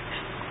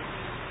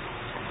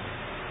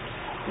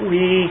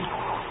 We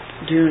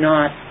do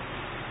not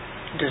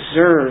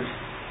deserve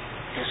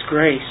His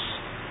grace,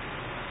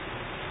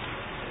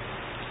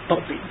 but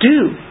we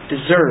do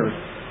deserve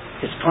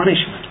His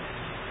punishment.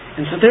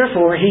 And so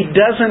therefore, He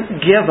doesn't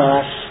give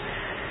us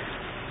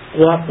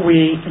what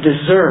we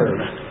deserve,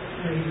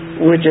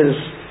 which is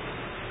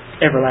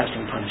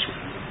everlasting punishment.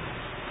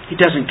 He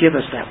doesn't give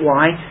us that.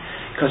 Why?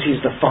 Because He's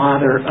the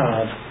Father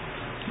of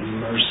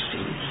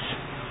mercies.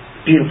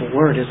 Beautiful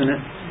word, isn't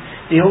it?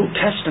 The Old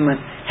Testament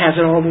has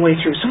it all the way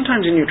through.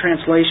 Sometimes in your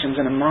translations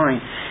and in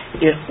mine,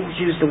 it will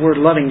use the word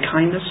loving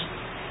kindness,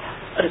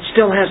 but it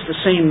still has the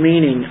same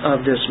meaning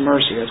of this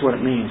mercy. That's what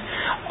it means.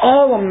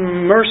 All of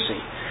mercy.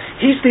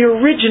 He's the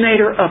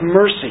originator of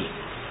mercy.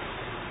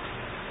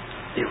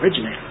 The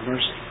originator of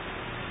mercy.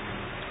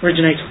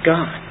 Originates with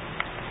God.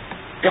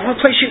 The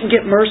only place you can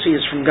get mercy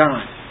is from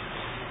God.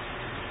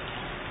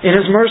 In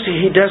His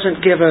mercy, He doesn't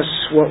give us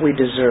what we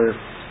deserve.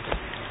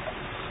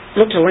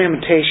 Look to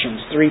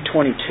Lamentations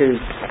 3:22.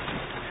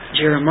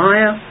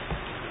 Jeremiah,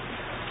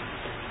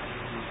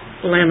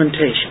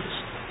 Lamentations.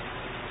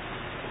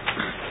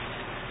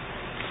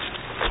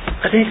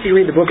 I think if you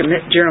read the book of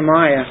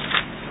Jeremiah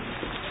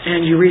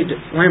and you read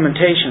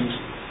Lamentations,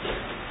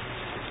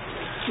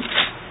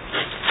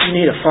 you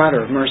need a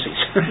Father of mercies.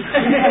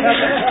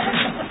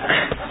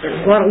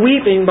 There's a lot of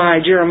weeping by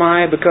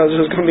Jeremiah because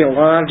there's going to be a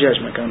lot of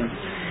judgment coming.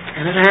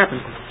 And it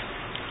happened.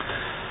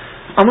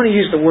 I'm going to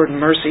use the word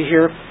mercy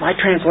here. My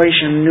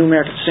translation, New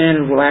American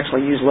Standard, will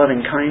actually use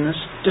loving kindness.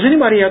 Does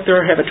anybody out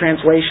there have a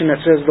translation that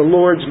says the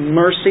Lord's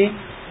mercy?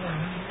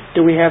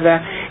 Do we have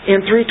that?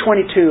 In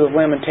 3:22 of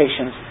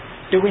Lamentations,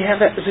 do we have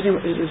that? Does it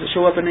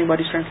show up in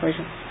anybody's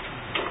translation?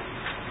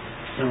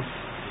 No.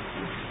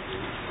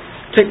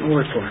 Take my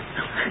word for it.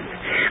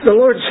 The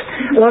Lord's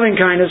loving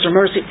kindness or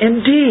mercy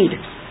indeed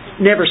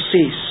never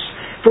cease,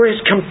 for His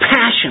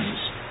compassions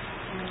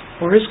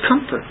or His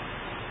comfort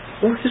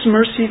or His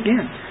mercy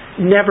again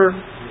never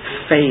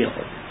fail.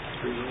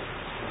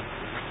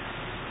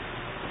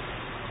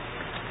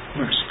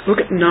 Mercy. Look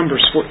at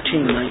Numbers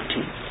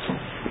 14:19.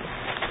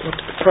 Look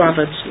at the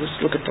prophets.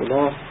 Let's look at the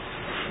law.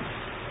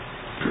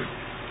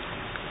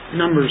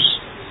 Numbers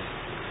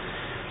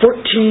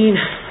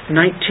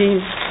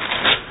 14:19.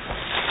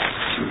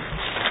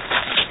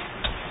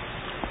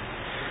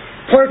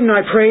 Pardon,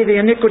 I pray, the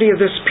iniquity of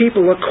this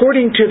people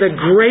according to the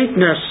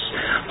greatness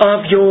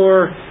of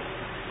your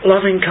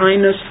loving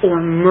kindness or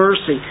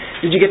mercy.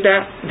 Did you get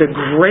that? The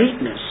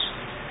greatness.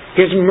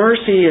 His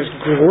mercy is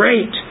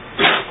great.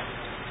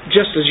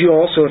 Just as you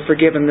also have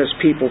forgiven this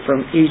people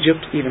from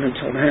Egypt even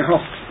until now.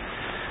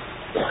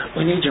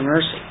 We need your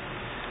mercy.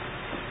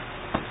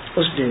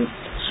 Let's do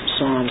some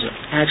Psalms.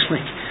 Actually,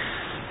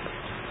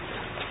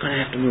 I'm going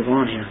to have to move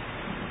on here.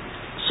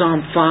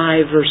 Psalm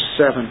 5 verse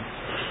 7.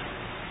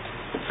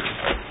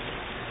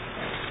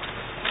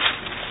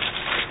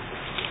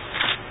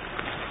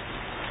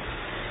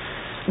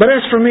 But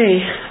as for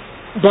me,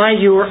 by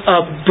your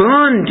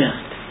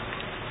abundant,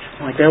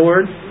 like that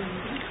word,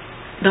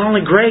 not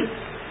only great,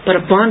 but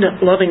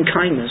abundant loving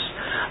kindness,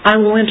 I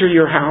will enter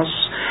your house.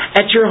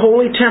 At your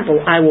holy temple,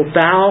 I will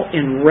bow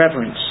in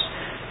reverence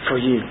for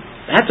you.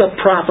 That's a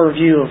proper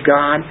view of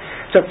God.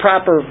 It's a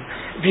proper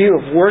view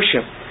of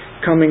worship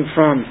coming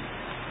from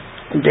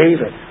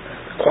David,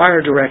 the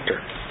choir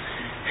director.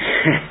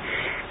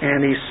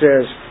 And he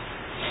says,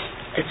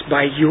 it's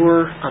by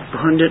your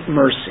abundant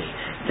mercy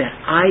that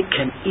I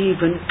can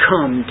even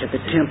come to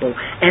the temple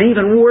and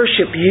even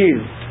worship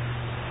you.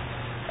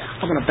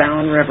 I'm going to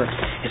bow in reverence.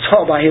 It's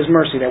all by His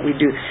mercy that we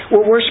do.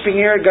 We're worshiping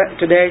here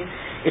today.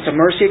 It's a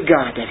mercy of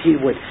God that He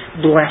would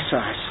bless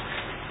us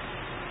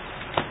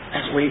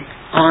as we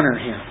honor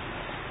Him.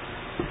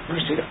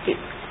 Mercy.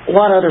 A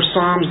lot of other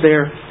Psalms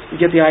there. You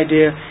get the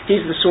idea.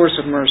 He's the source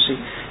of mercy,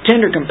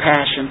 tender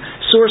compassion,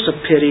 source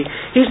of pity.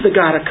 He's the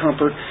God of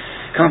comfort.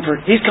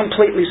 He's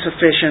completely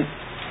sufficient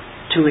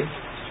to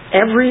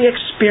every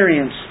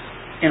experience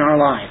in our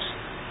lives.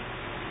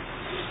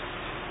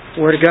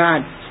 Word of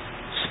God.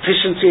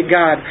 Sufficiency of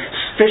God.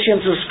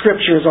 Sufficiency of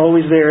Scripture is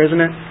always there,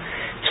 isn't it?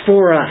 It's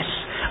for us.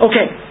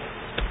 Okay.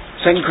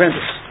 2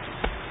 Corinthians.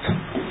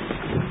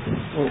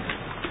 Well,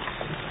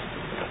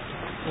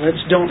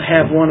 let's don't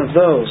have one of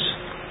those.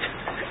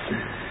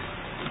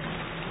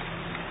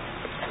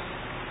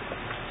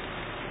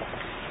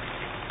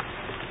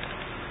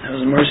 That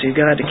was the mercy of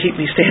God to keep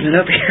me standing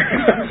up here.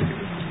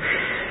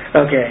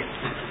 Okay.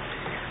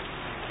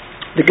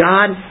 The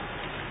God,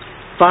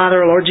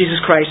 Father, Lord Jesus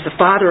Christ, the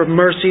Father of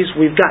mercies.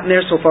 We've gotten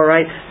there so far,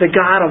 right? The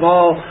God of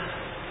all.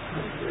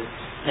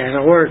 There's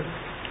a word.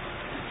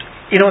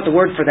 You know what the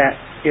word for that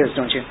is,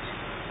 don't you?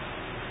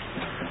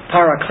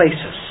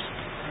 Paraklesis.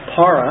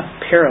 Para,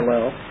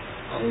 parallel,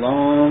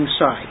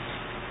 alongside.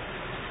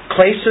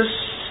 Klesis,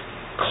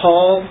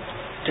 call,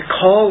 to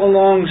call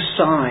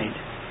alongside.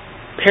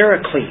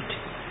 Paraclete,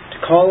 to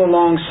Call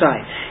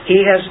alongside.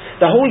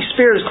 The Holy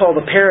Spirit is called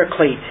the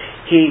Paraclete.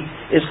 He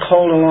is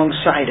called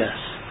alongside us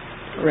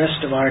the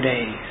rest of our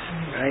days.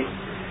 Right?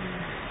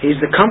 He's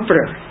the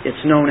Comforter,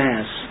 it's known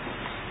as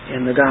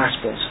in the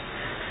Gospels.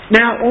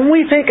 Now, when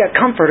we think of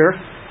Comforter,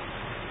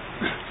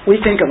 we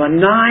think of a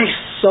nice,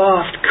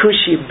 soft,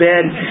 cushy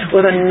bed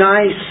with a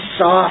nice,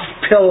 soft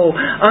pillow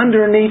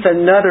underneath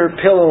another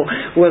pillow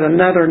with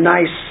another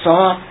nice,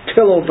 soft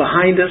pillow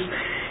behind us.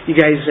 You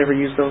guys ever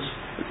use those?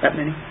 That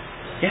many?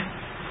 Yeah?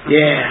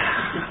 Yeah.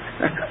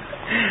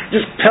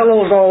 Just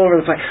pillows all over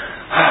the place.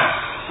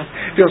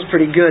 Feels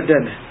pretty good,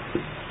 doesn't it?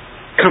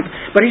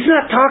 But he's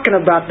not talking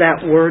about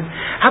that word.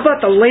 How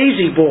about the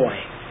lazy boy?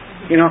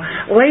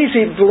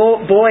 Lazy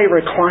boy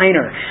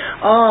recliner.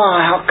 Oh,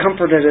 how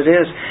comforted it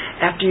is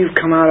after you've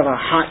come out of a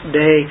hot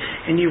day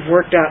and you've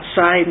worked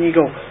outside and you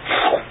go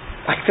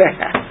like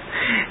that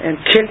and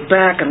kick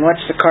back and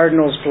watch the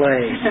Cardinals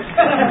play.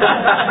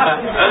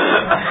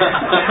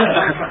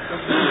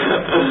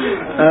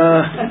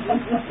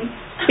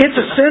 It's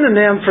a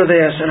synonym for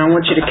this, and I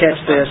want you to catch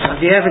this.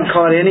 If you haven't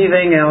caught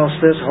anything else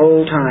this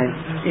whole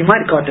time, you might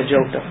have caught the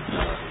joke, though.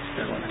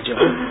 That wasn't a joke.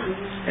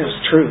 It was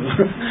true.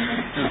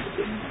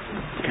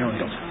 Kelly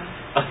goes.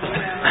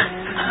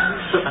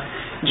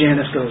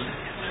 Janice goes.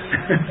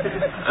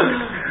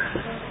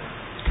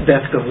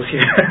 Beth goes,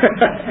 yeah.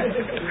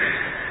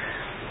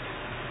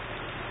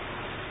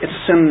 It's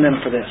a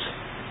synonym for this.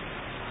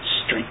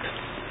 Strength.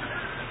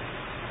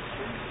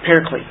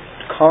 Paraclete.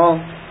 Call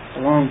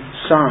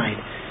alongside.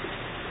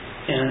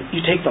 And you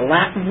take the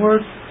Latin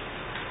word,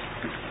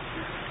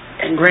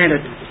 and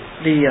granted,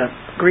 the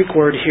Greek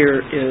word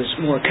here is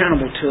more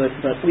accountable to it,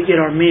 but we get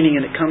our meaning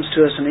and it comes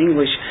to us in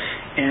English,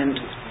 and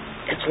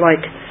it's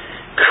like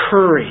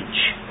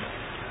courage,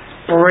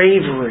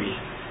 bravery,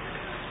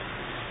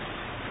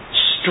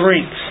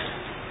 strength.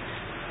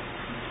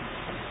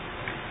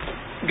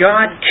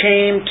 God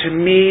came to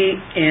me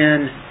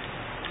in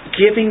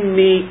giving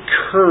me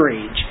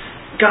courage.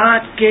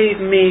 God gave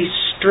me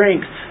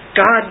strength.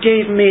 God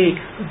gave me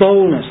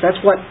boldness. That's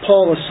what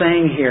Paul is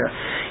saying here.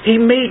 He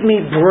made me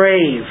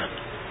brave.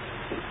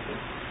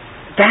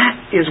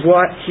 That is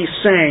what he's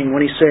saying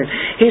when he said,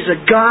 He's a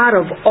God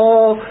of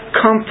all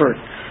comfort,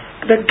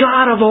 the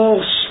God of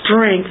all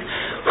strength,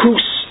 who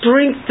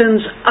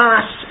strengthens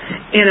us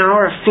in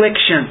our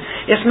affliction.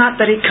 It's not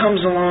that He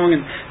comes along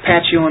and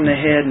pats you on the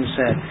head and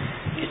says,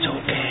 it's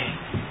okay,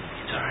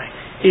 it's all right.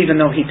 Even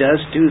though He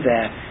does do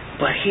that,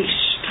 but He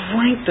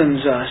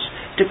strengthens us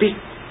to be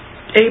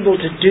able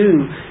to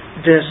do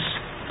this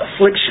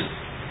affliction.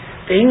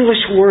 The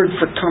English word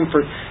for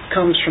comfort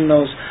comes from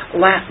those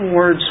Latin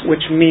words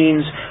which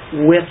means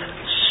with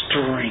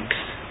strength.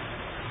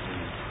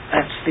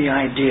 That's the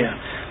idea.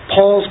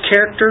 Paul's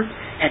character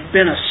had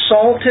been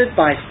assaulted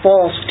by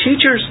false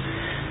teachers,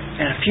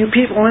 and a few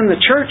people in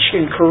the church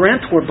in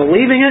Corinth were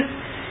believing it,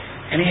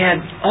 and he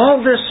had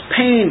all this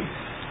pain.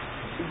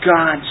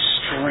 God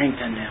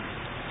strengthened him.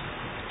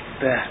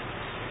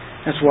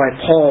 That's why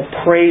Paul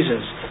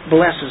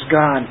blesses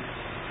God.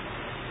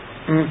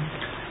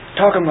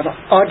 Talking with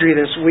Audrey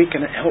this week,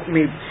 and it helped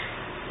me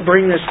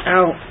bring this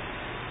out.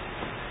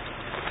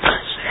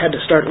 I had to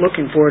start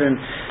looking for it in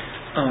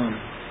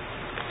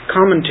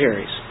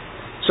commentaries.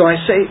 So I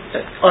say,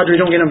 Audrey,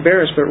 don't get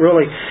embarrassed, but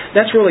really,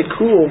 that's really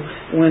cool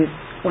when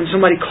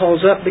somebody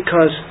calls up,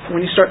 because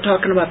when you start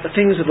talking about the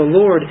things of the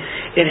Lord,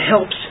 it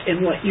helps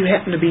in what you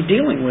happen to be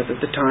dealing with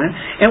at the time.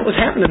 And it was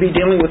happened to be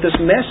dealing with this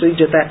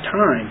message at that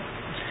time.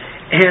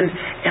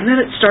 And then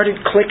it started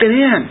clicking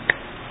in.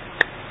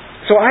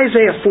 So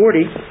Isaiah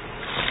 40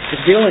 is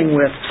dealing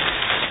with,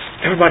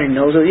 everybody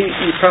knows it,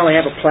 you probably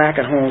have a plaque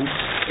at home,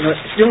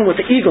 it's dealing with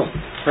the eagle,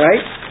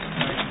 right?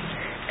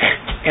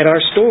 At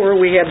our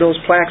store, we had those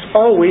plaques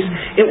always.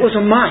 It was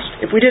a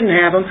must. If we didn't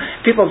have them,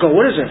 people would go,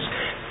 what is this?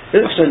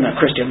 This isn't a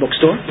Christian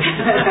bookstore.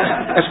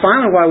 That's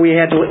finally why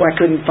I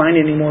couldn't find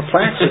any more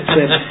plaques that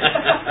said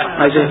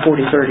Isaiah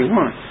 40:31.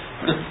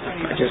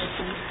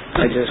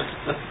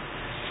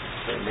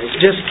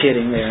 Just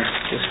kidding there.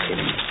 Just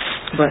kidding.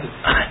 But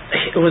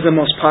it was the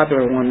most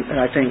popular one that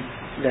I think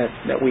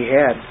that we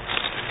had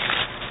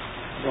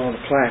of all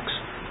the plaques.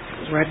 It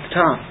was right at the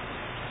top.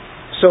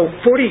 So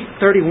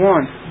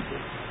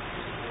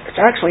 40:31, it's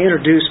actually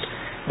introduced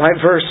by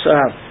verse,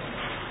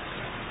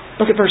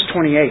 look at verse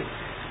 28.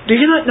 Do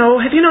you not know,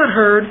 have you not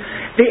heard,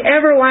 the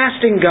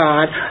everlasting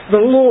God, the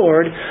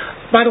Lord,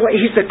 by the way,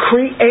 He's the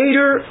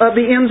creator of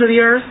the ends of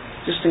the earth,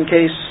 just in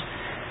case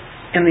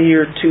in the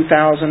year 2000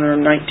 or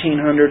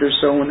 1900 or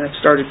so when that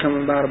started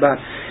coming about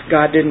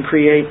God didn't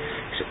create,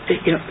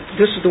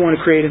 this is the one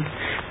who created.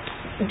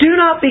 Do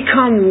not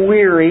become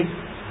weary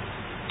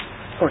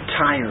or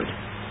tired.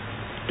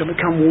 Don't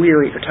become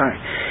weary or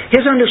tired.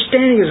 His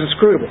understanding is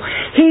inscrutable.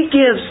 He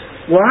gives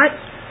what?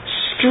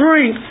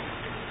 Strength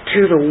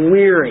to the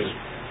weary.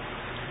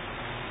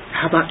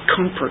 How about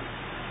comfort?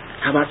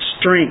 How about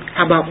strength?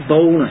 How about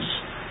boldness?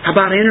 How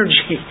about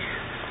energy?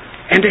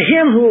 And to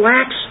him who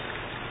lacks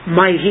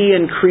might, he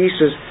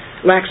increases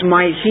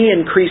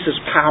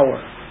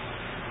power.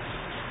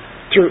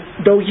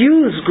 Though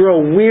youths grow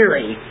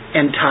weary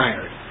and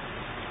tired.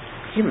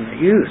 Even the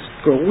youth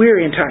grow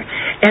weary and tired.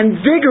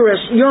 And vigorous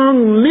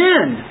young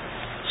men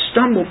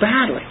stumble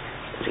badly.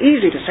 It's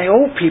easy to say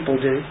old people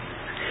do.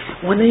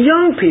 When the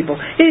young people,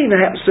 it even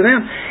happens to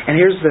them. And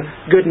here's the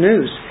good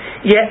news.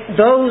 Yet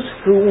those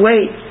who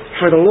wait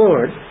for the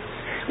Lord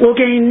will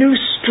gain new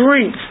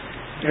strength.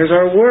 There's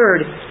our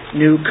word.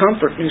 New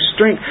comfort, new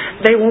strength.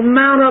 They will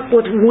mount up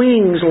with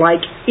wings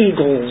like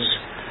eagles.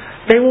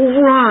 They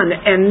will run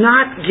and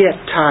not get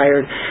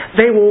tired.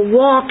 They will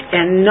walk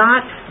and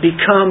not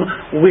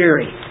become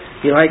weary.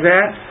 You like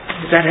that?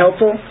 Is that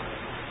helpful?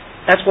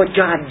 That's what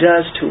God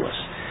does to us.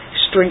 He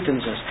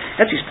strengthens us.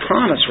 That's His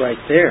promise right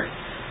there.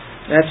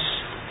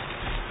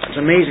 That's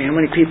amazing how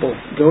many people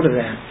go to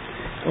that.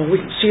 Well, we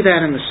can see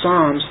that in the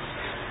Psalms.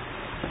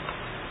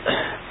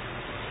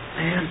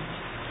 Man.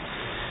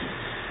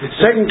 2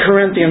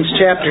 Corinthians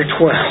chapter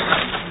 12.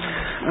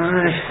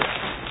 I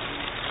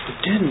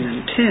didn't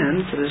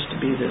intend for this to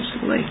be this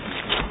late.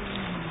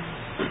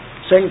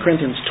 2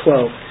 Corinthians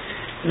 12,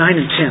 9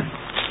 and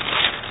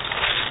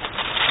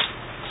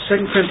 10.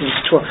 2 Corinthians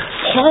 12.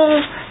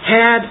 Paul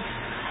had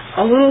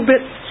a little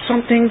bit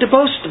something to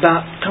boast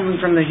about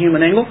coming from the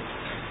human angle.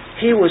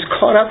 He was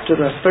caught up to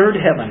the third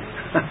heaven.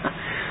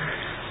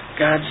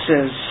 God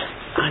says,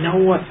 I know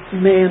what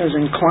man is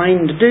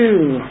inclined to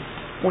do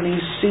when he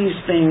sees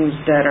things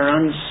that are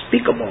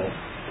unspeakable.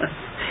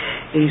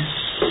 He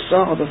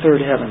saw the third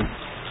heaven.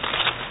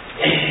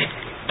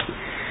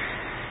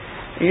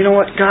 You know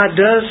what God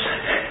does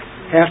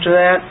after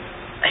that?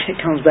 He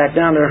comes back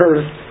down to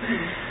earth.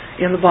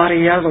 In the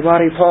body, out of the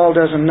body, Paul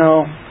doesn't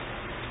know.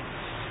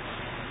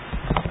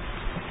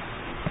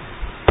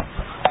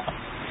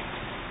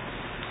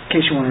 In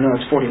case you want to know,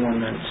 it's 41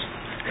 minutes.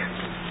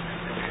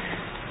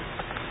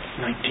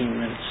 19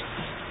 minutes.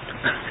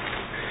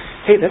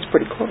 Hey, that's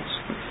pretty close.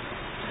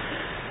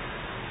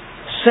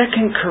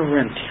 2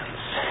 Corinthians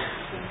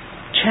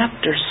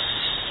chapter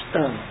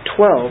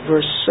 12,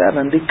 verse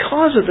 7.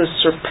 Because of the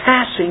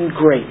surpassing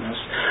greatness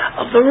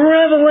of the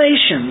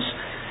revelations,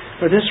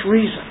 for this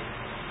reason,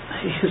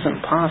 he is an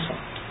apostle.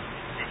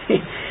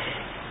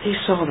 He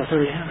saw the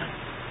third heaven.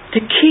 To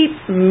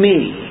keep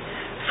me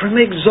from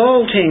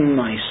exalting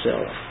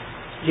myself.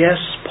 Yes,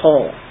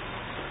 Paul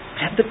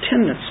had the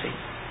tendency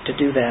to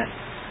do that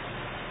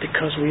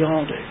because we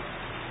all do.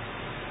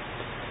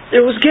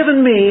 There was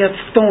given me a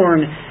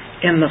thorn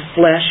in the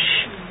flesh,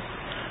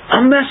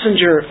 a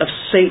messenger of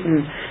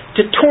Satan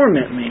to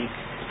torment me,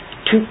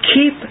 to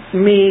keep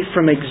me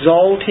from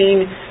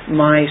exalting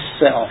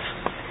myself.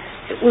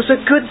 It was a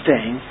good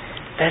thing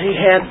that he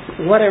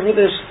had whatever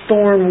this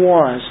thorn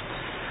was.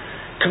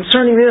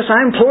 Concerning this,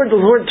 I implored the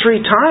Lord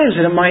 3 times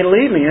that it might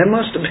leave me. It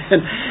must have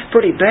been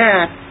pretty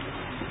bad.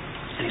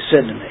 And he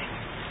said to me,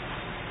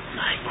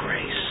 my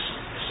grace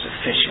is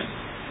sufficient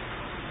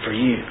for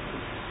you.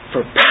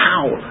 For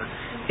power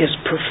is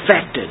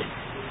perfected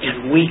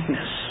in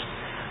weakness.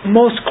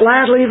 Most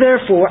gladly,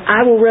 therefore,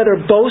 I will rather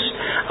boast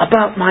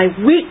about my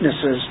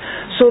weaknesses,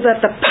 so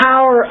that the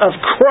power of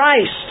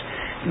Christ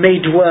may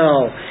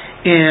dwell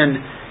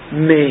in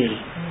me.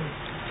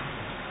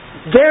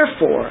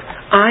 Therefore,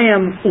 I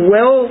am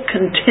well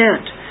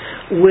content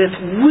with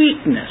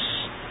weakness,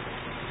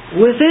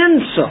 with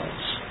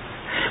insults,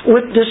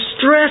 with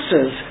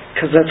distresses,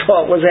 because that's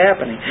what was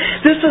happening.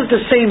 This is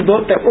the same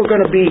book that we're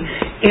going to be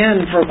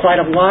in for quite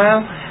a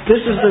while.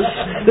 This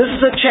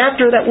is a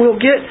chapter that we'll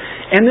get,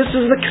 and this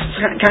is the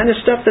kind of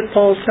stuff that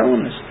Paul's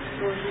telling us.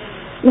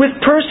 With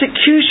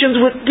persecutions,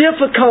 with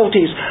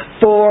difficulties,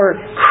 for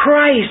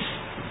Christ's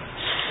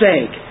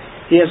sake.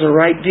 He has a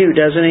right view,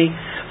 doesn't he?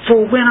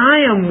 For when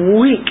I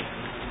am weak,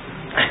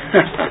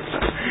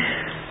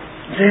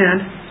 then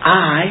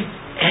I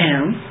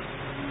am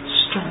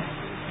strong.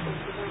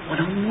 When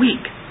I'm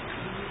weak,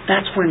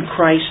 that's when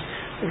Christ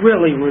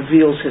really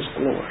reveals His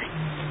glory.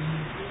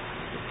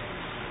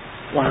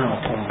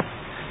 Wow, Paul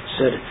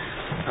said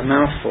a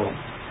mouthful.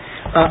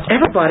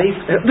 Everybody,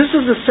 this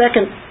is the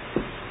second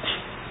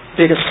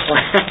biggest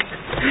plaque.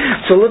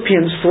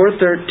 Philippians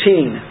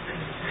 4:13.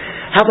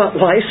 How about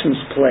license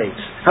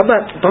plates? How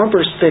about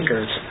bumper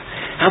stickers?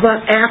 How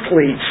about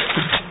athletes?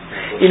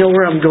 You know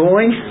where I'm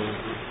going?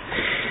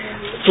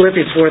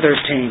 Philippians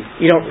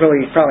 4:13. You don't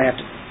really probably have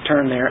to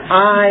turn there.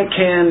 I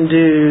can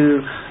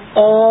do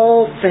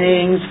all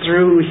things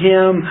through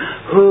Him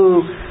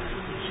who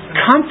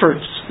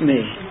comforts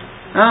me.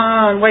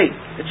 Wait,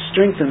 it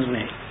strengthens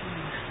me.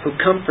 Who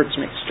comforts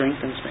me,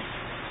 strengthens me.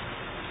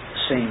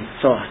 Same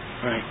thought,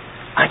 right?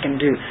 I can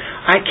do.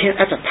 I can't.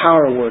 That's a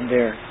power word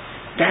there.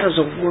 That is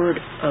a word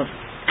of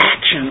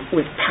action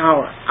with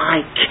power.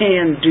 I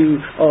can do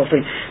all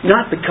things.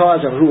 Not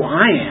because of who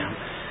I am,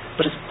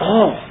 but it's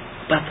all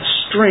about the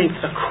strength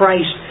of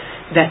Christ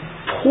that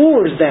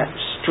pours that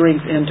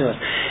strength into us.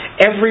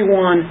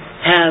 Everyone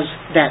has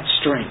that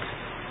strength.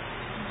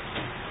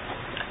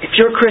 If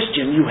you're a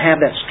Christian, you have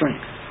that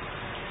strength.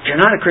 If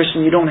you're not a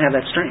Christian, you don't have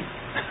that strength.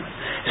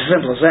 As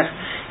simple as that.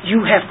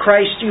 You have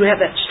Christ, you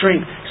have that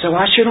strength. So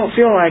I sure don't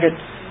feel like it.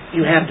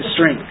 You have the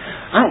strength.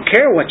 I don't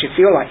care what you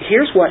feel like.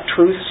 Here's what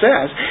truth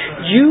says.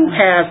 You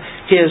have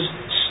His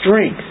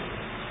strength.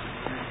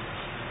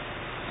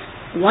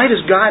 Why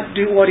does God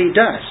do what He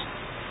does?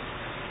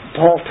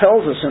 Paul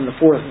tells us in the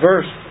 4th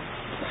verse.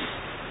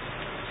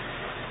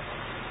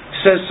 He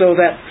says so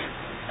that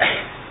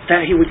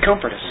He would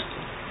comfort us.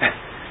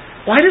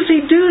 Why does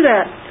He do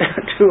that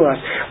to us?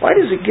 Why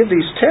does He give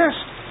these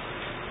tests?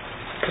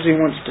 Because He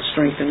wants to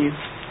strengthen you.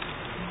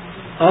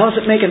 Oh, is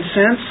it making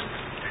sense?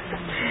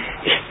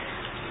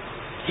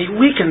 He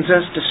weakens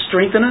us to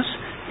strengthen us.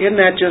 Isn't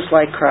that just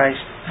like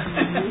Christ?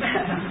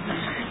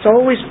 It's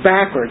always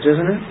backwards,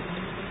 isn't it?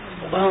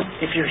 Well,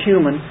 if you're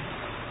human,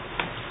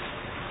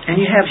 and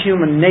you have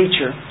human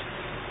nature,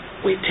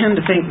 we tend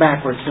to think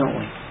backwards, don't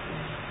we?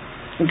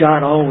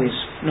 God always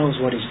knows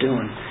what He's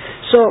doing.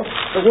 So,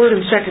 the word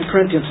in 2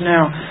 Corinthians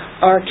now,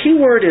 our key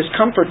word is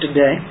comfort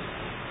today,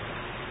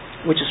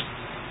 which is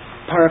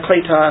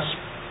parakletos,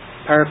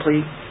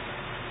 paraclete.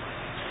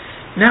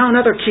 Now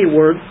another key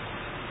word,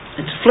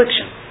 it's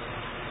affliction.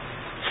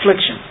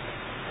 Affliction.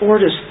 The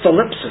word is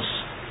thalipsis.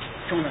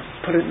 If you want to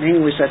put it in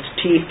English, that's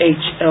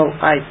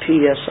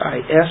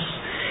Thlipsis.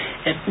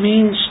 It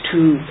means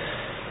to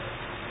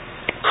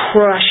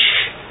crush,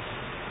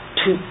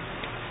 to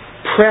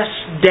press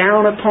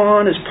down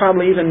upon is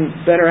probably even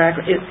better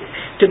accurate.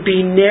 To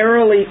be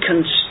narrowly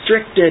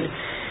constricted,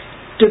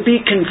 to be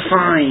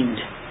confined,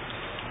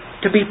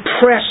 to be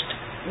pressed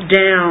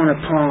down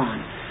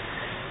upon.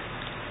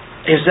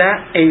 Is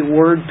that a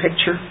word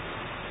picture?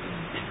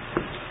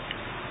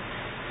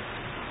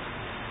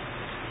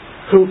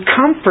 Who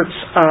comforts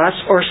us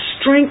or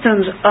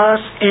strengthens us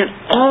in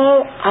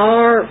all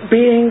our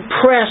being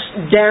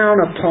pressed down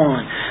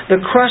upon. The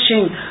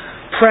crushing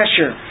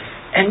pressure.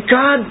 And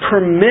God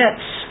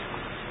permits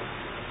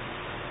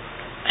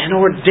and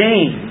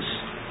ordains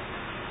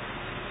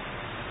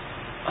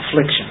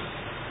affliction.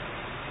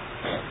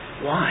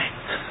 Why?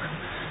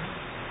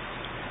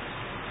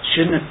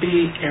 Shouldn't it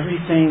be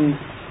everything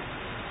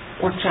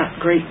works out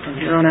great from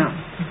here on out?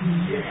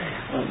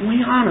 Well,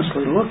 we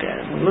honestly look at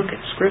it. We look at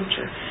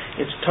Scripture.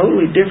 It's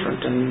totally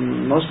different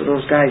than most of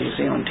those guys you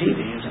see on TV,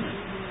 isn't it?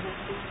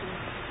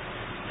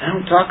 They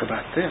don't talk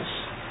about this.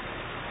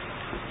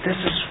 This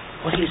is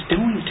what He's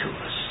doing to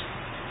us,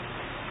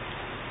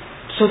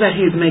 so that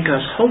He'd make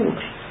us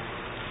holy.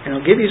 And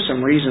I'll give you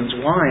some reasons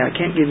why. I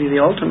can't give you the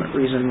ultimate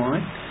reason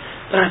why,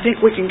 but I think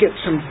we can get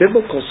some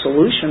biblical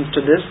solutions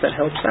to this that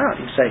helps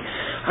out. You say,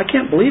 I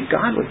can't believe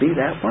God would be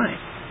that way.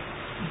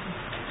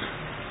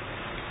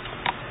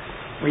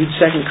 Read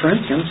 2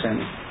 Corinthians and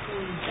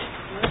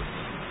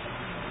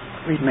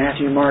read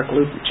Matthew, Mark,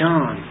 Luke,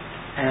 John,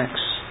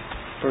 Acts,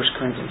 1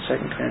 Corinthians, 2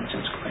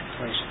 Corinthians,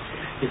 Galatians.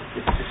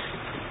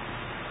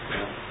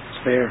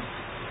 It's there.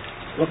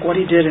 Look what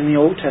He did in the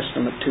Old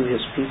Testament to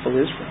His people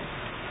Israel,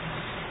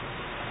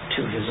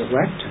 to His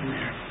elect in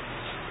there.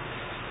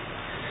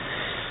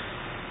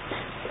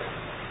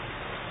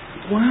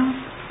 Well,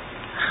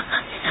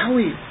 how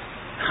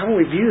do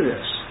we view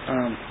this?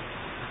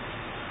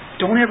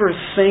 Don't ever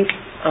think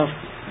of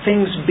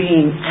things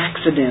being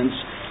accidents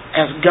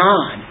as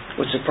God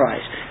would surprise.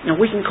 Now,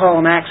 we can call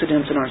them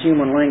accidents in our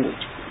human language.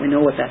 We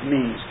know what that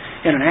means.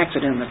 In an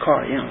accident in the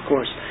car, yeah, of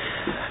course.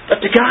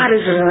 But to God,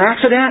 is it an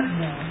accident?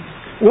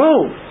 No.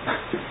 Whoa!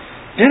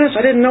 Dennis,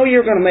 I didn't know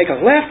you were going to make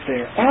a left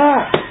there.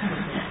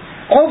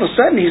 All of a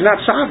sudden, He's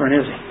not sovereign,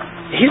 is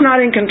He? He's not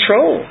in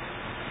control.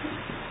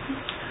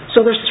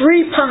 So there's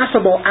 3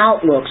 possible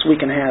outlooks we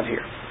can have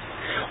here.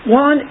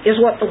 One is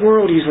what the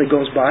world usually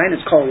goes by, and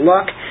it's called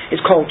luck,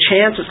 it's called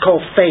chance, it's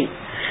called fate.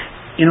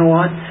 You know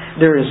what?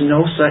 There is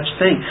no such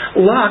thing.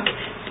 Luck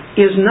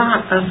is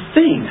not a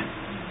thing.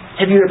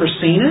 Have you ever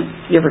seen it?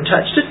 You ever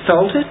touched it,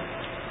 felt it?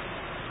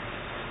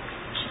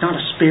 It's not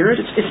a spirit,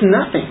 it's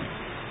nothing.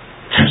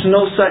 There's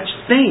no such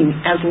thing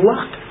as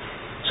luck.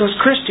 So as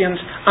Christians,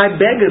 I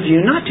beg of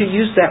you not to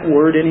use that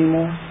word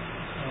anymore.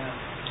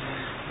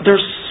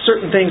 There's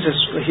certain things as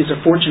He's a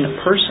fortunate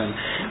person,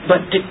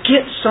 but to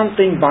get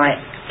something by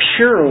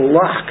pure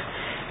luck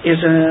is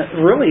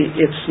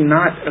it's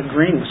not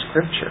agreeing with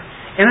Scripture.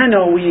 And I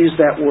know we use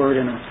that word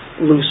in a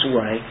loose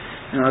way.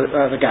 You know,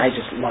 the guy's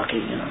just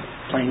lucky,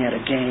 playing at a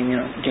game,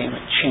 game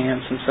of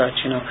chance and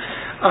such,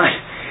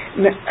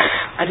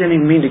 I didn't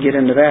even mean to get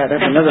into that.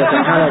 That's another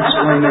thing. How do I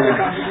explain that?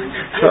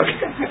 Okay.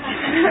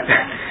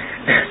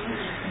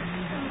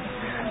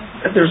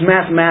 There's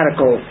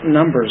mathematical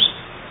numbers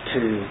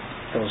to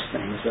those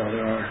things, though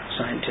there are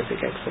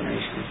scientific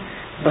explanations.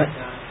 But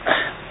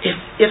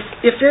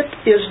if it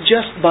is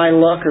just by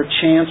luck or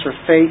chance or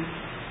fate,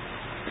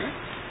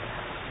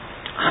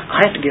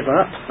 I have to give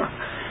up.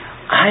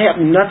 I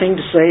have nothing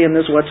to say in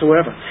this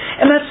whatsoever.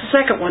 And that's the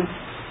second one.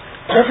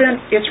 Well,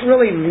 then, it's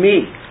really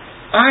me.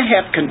 I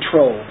have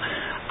control.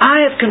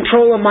 I have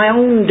control of my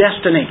own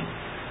destiny.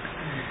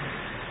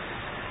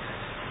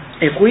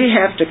 If we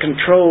have to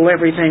control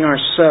everything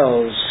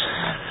ourselves,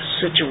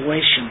 the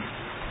situation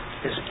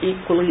is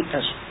equally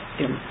as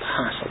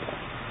impossible.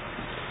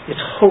 It's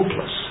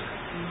hopeless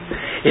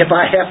if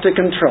I have to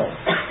control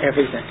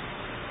everything.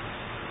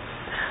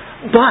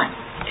 But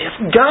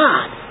if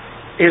God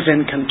is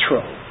in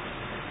control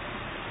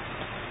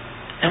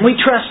and we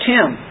trust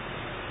Him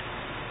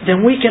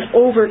then we can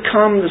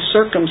overcome the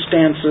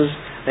circumstances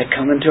that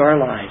come into our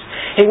lives.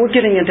 Hey, we're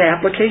getting into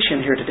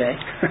application here today.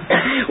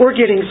 We're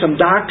getting some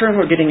doctrine,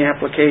 we're getting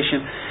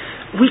application.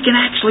 We can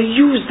actually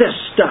use this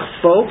stuff,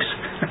 folks.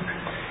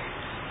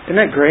 Isn't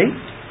that great?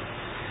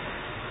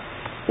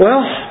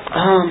 Well,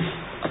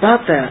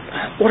 about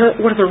that, what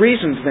are the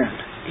reasons then?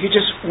 You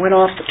just went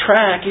off the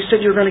track. You said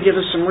you were going to give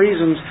us some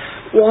reasons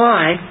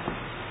why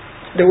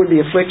there would be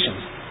afflictions.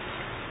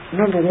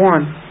 Number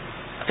one,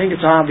 I think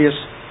it's obvious,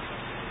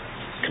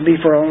 it can be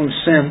for our own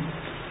sin,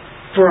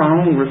 for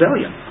our own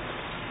rebellion.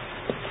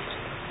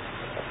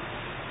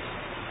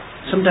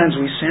 Sometimes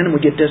we sin and we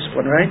get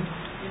disciplined, right?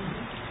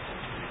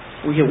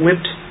 We get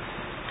whipped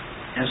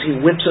as He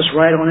whips us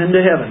right on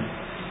into heaven.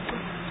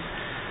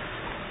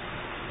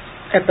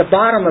 At the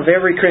bottom of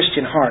every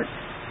Christian heart,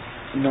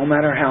 no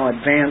matter how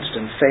advanced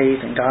in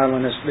faith and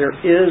godliness, there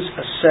is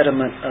a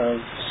sediment of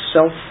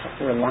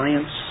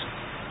self-reliance.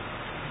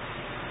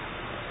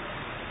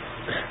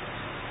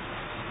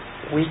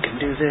 We can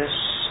do this.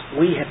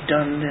 We have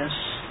done this.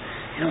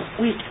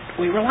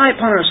 We rely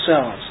upon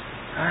ourselves.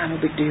 No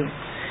big deal.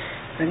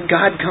 Then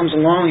God comes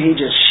along, He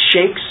just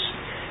shakes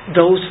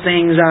those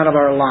things out of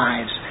our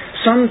lives.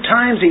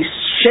 Sometimes He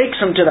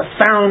shakes them to the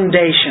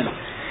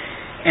foundation.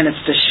 And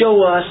it's to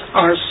show us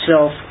our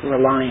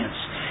self-reliance.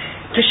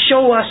 To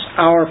show us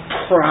our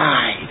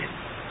pride.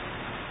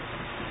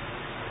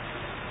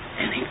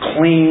 And He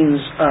cleans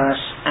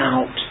us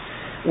out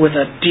with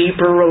a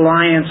deeper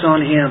reliance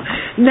on Him.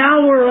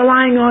 Now we're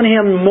relying on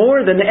Him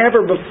more than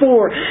ever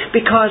before,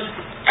 because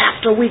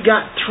after we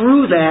got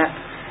through that,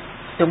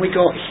 then we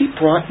go, He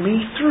brought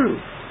me through.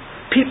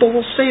 People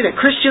will say that.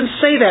 Christians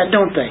say that,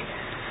 don't they?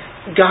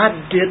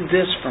 God did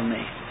this for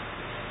me.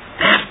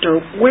 After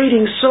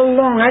waiting so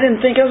long, I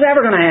didn't think it was ever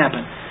going to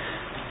happen.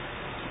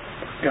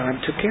 God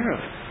took care of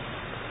it.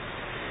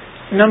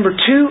 Number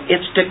two,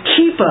 it's to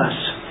keep us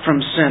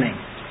from sinning.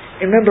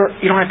 Remember,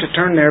 you don't have to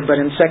turn there,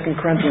 but in 2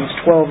 Corinthians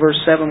 12, verse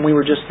 7, we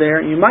were just there.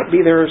 You might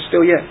be there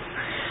still yet.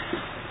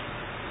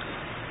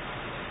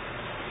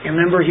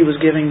 Remember, he was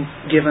given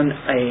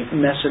a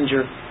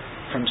messenger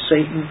from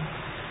Satan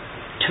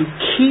to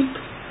keep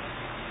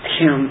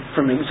him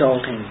from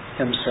exalting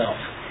himself,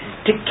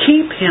 to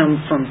keep him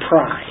from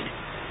pride.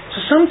 So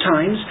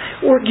sometimes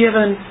we're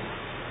given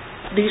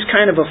these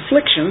kind of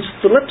afflictions,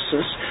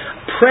 thlipsis,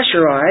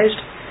 pressurized,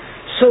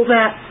 so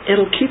that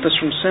it'll keep us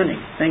from sinning.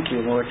 Thank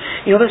you, Lord.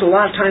 There's a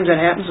lot of times that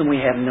happens and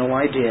we have no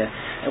idea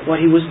that what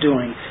He was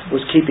doing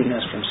was keeping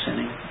us from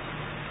sinning.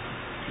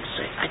 You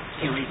say,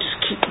 you just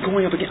keep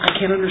going up again. I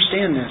can't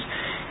understand this.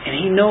 And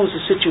He knows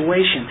the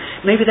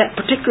situation. Maybe that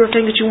particular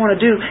thing that you want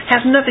to do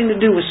has nothing to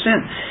do with sin.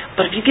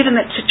 But if you get in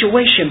that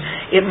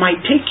situation, it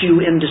might take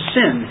you into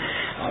sin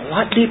a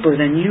lot deeper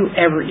than you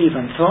ever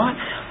even thought,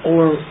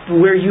 or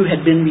where you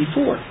had been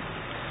before.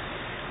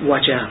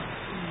 Watch out.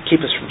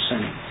 Keep us from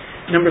sinning.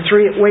 Number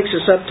three, it wakes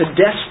us up to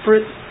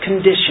desperate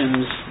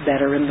conditions that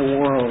are in the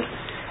world.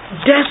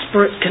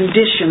 Desperate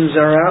conditions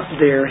are out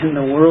there in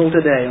the world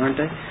today, aren't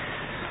they?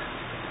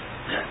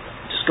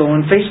 Just go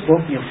on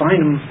Facebook, you'll find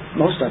them,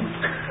 most of them.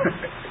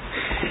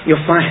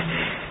 You'll find,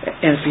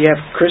 and if you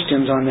have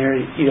Christians on there,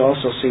 you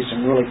also see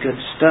some really good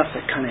stuff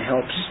that kind of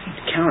helps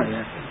counter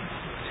that.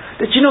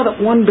 Did you know that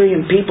 1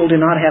 billion people do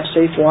not have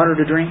safe water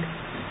to drink?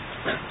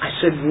 I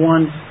said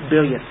 1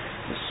 billion.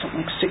 It's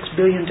something like 6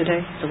 billion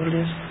today. Is that what it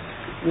is?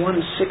 1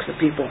 in 6 of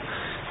people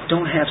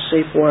don't have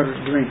safe water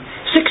to drink.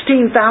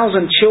 16,000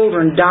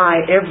 children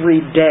die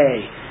every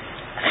day.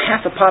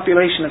 Half the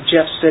population of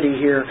Jeff City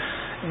here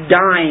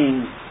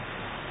dying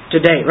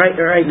today,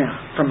 right now,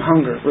 from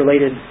hunger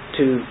related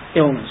to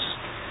illness.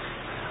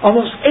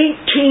 Almost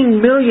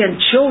 18 million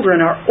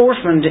children are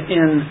orphaned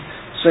in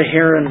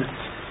Saharan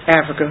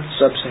Africa,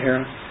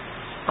 Sub-Saharan.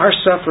 Our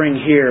suffering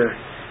here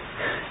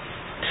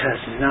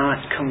does not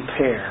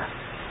compare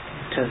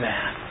to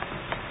that.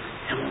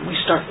 And when we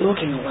start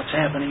looking at what's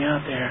happening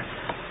out there,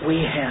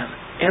 we have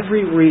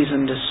every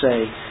reason to say,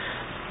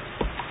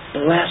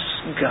 bless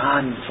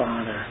God and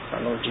Father,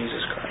 our Lord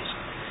Jesus Christ.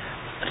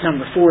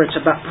 Number 4, it's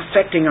about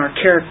perfecting our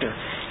character.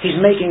 He's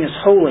making us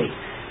holy,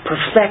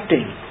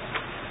 perfecting.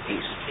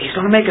 He's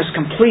going to make us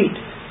complete.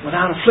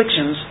 Without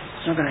afflictions,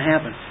 it's not going to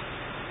happen.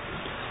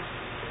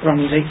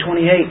 Romans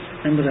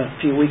 8:28. Remember the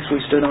few weeks we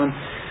stood on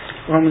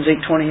Romans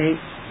 8:28?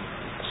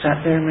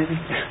 Sat there maybe?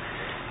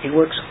 He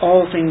works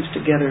all things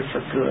together for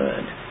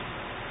good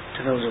to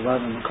those who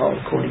love Him and called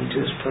according to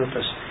His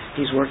purpose.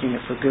 He's working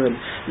it for good.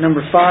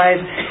 Number 5,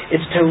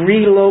 it's to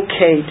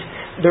relocate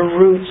the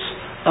roots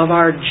of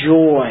our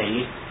joy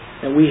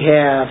that we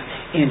have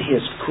in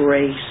His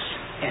grace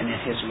and in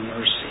His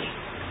mercy.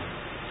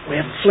 We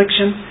have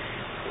affliction.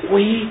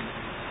 We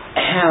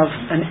have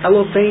an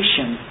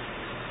elevation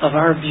of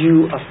our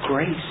view of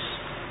grace,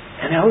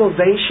 an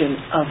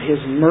elevation of His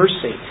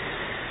mercy.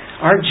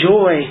 Our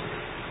joy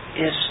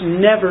is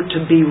never to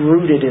be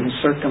rooted in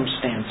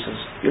circumstances,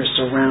 your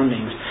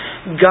surroundings.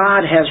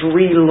 God has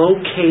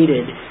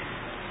relocated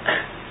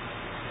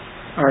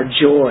our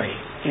joy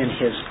in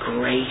His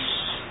grace,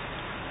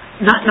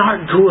 not in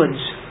our goods.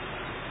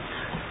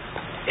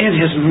 in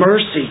His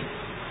mercy,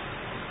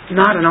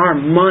 not in our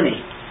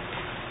money,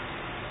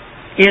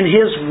 in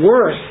His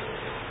worth,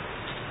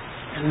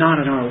 and not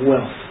in our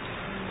wealth.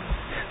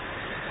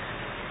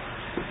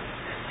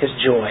 His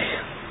joy.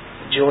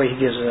 The joy He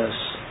gives us.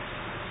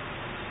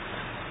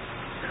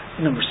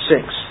 Number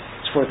 6,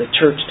 it's for the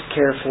church to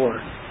care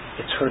for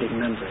its hurting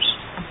members.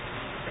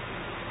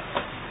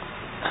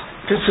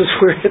 This is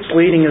where it's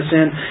leading us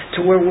in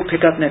to where we'll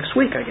pick up next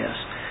week, I guess.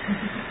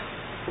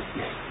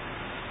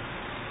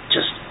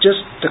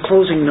 Just the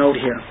closing note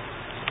here.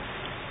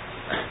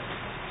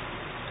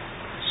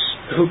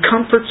 Who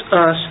comforts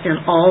us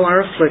in all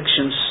our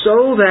afflictions,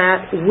 so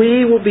that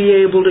we will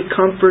be able to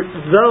comfort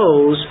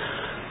those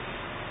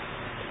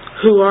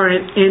who are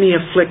in any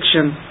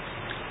affliction,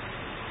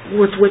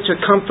 with which a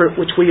comfort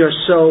which we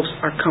ourselves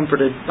are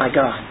comforted by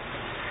God.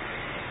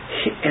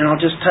 And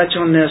I'll just touch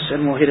on this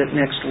and we'll hit it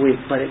next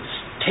week. But it's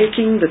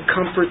taking the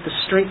comfort, the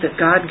strength that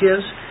God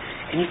gives,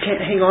 and you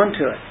can't hang on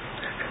to it.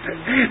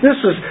 This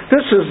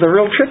is the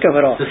real trick of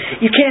it all.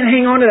 You can't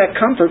hang on to that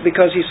comfort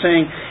because He's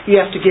saying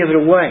you have to give it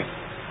away.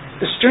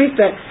 The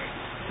strength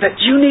that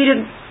you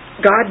needed,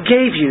 God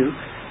gave you.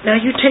 Now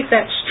you take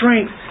that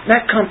strength,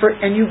 that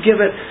comfort, and you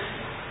give it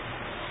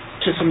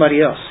to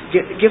somebody else.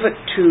 Give it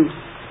to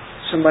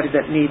somebody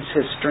that needs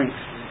His strength.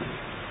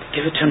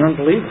 Give it to an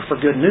unbeliever for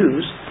good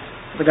news,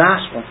 the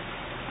gospel.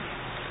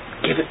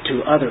 Give it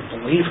to other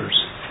believers.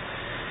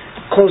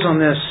 Close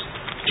on this.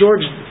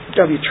 George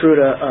W.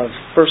 Truda of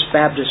First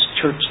Baptist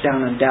Church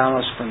down in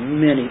Dallas for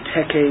many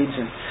decades,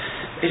 and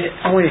it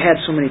only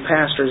had so many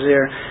pastors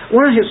there.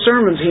 One of his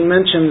sermons, he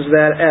mentions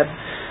that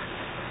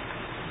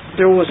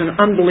there was an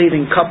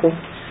unbelieving couple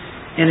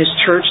in his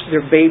church.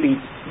 Their baby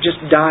just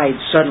died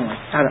suddenly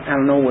out of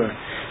nowhere.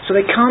 So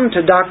they come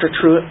to Dr.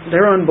 Truett.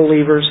 They're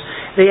unbelievers.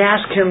 They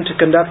ask him to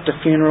conduct a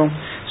funeral,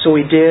 so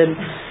he did.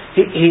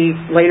 He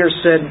later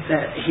said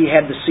that he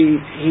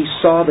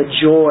saw the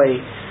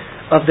joy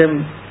of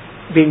them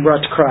being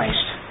brought to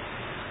Christ,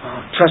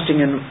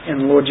 trusting in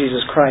the Lord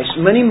Jesus Christ.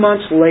 Many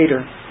months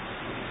later,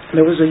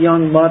 there was a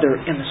young mother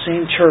in the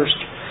same church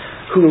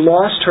who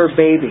lost her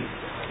baby.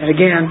 And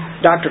again,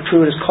 Dr.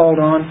 Truett is called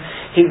on.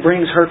 He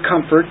brings her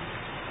comfort,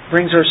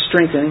 brings her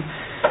strengthening.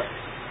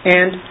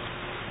 And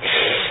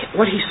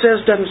what he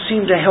says doesn't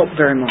seem to help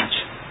very much.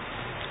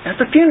 At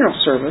the funeral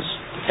service,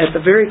 at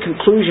the very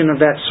conclusion of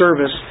that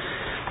service,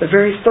 the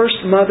very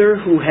first mother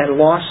who had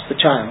lost the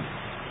child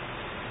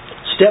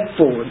stepped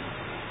forward,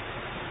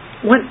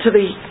 went to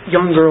the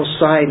young girl's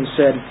side and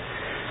said,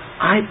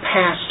 "I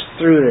passed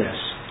through this,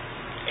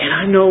 and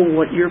I know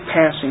what you're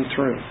passing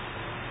through.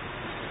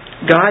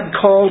 God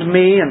called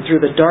me, and through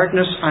the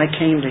darkness I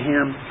came to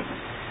Him.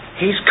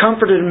 He's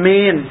comforted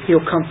me, and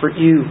He'll comfort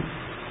you."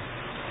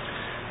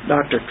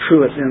 Dr.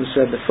 Truett then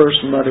said the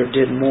first mother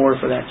did more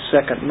for that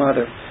second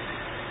mother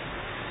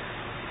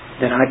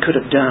than I could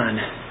have done,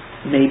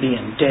 maybe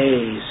in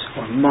days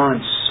or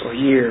months or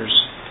years,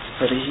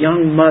 for the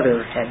young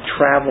mother had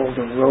traveled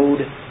the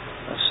road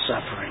of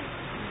suffering.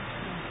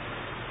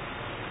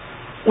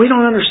 We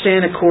don't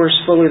understand, of course,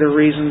 fully the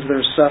reasons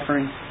there's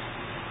suffering.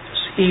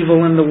 There's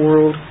evil in the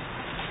world.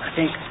 I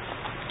think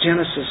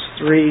Genesis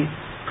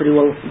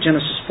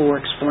 4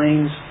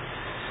 explains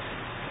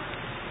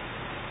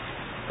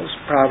those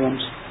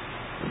problems.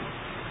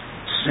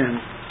 Sin.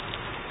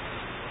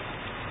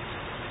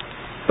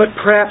 But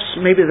perhaps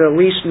maybe the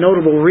least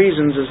notable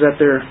reasons is that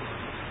there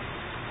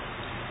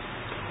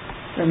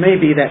may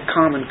be that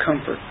common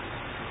comfort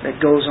that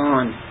goes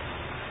on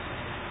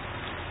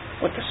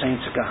with the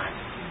saints of God.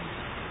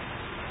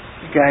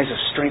 You guys have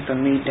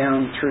strengthened me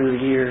down through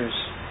the years.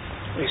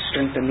 We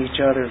strengthen each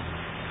other.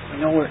 We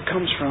know where it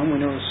comes from. We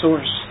know the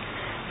source.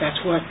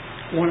 That's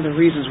one of the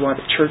reasons why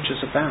the church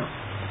is about.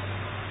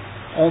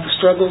 All the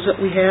struggles that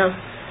we have,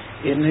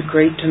 isn't it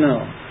great to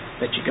know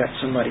that you got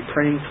somebody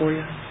praying for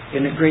you?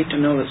 Isn't it great to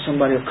know that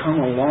somebody will come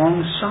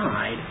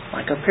alongside,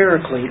 like a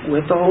paraclete,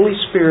 with the Holy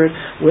Spirit,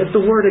 with the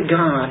Word of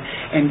God,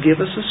 and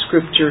give us a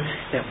scripture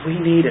that we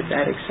need at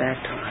that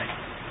exact time?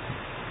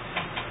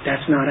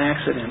 That's not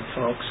accident,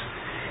 folks.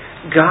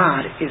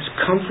 God is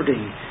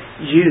comforting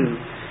you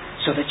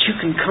so that you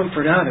can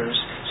comfort others,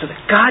 so that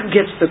God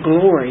gets the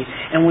glory,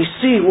 and we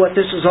see what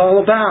this is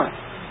all about.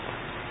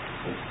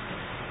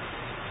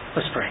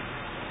 Let's pray.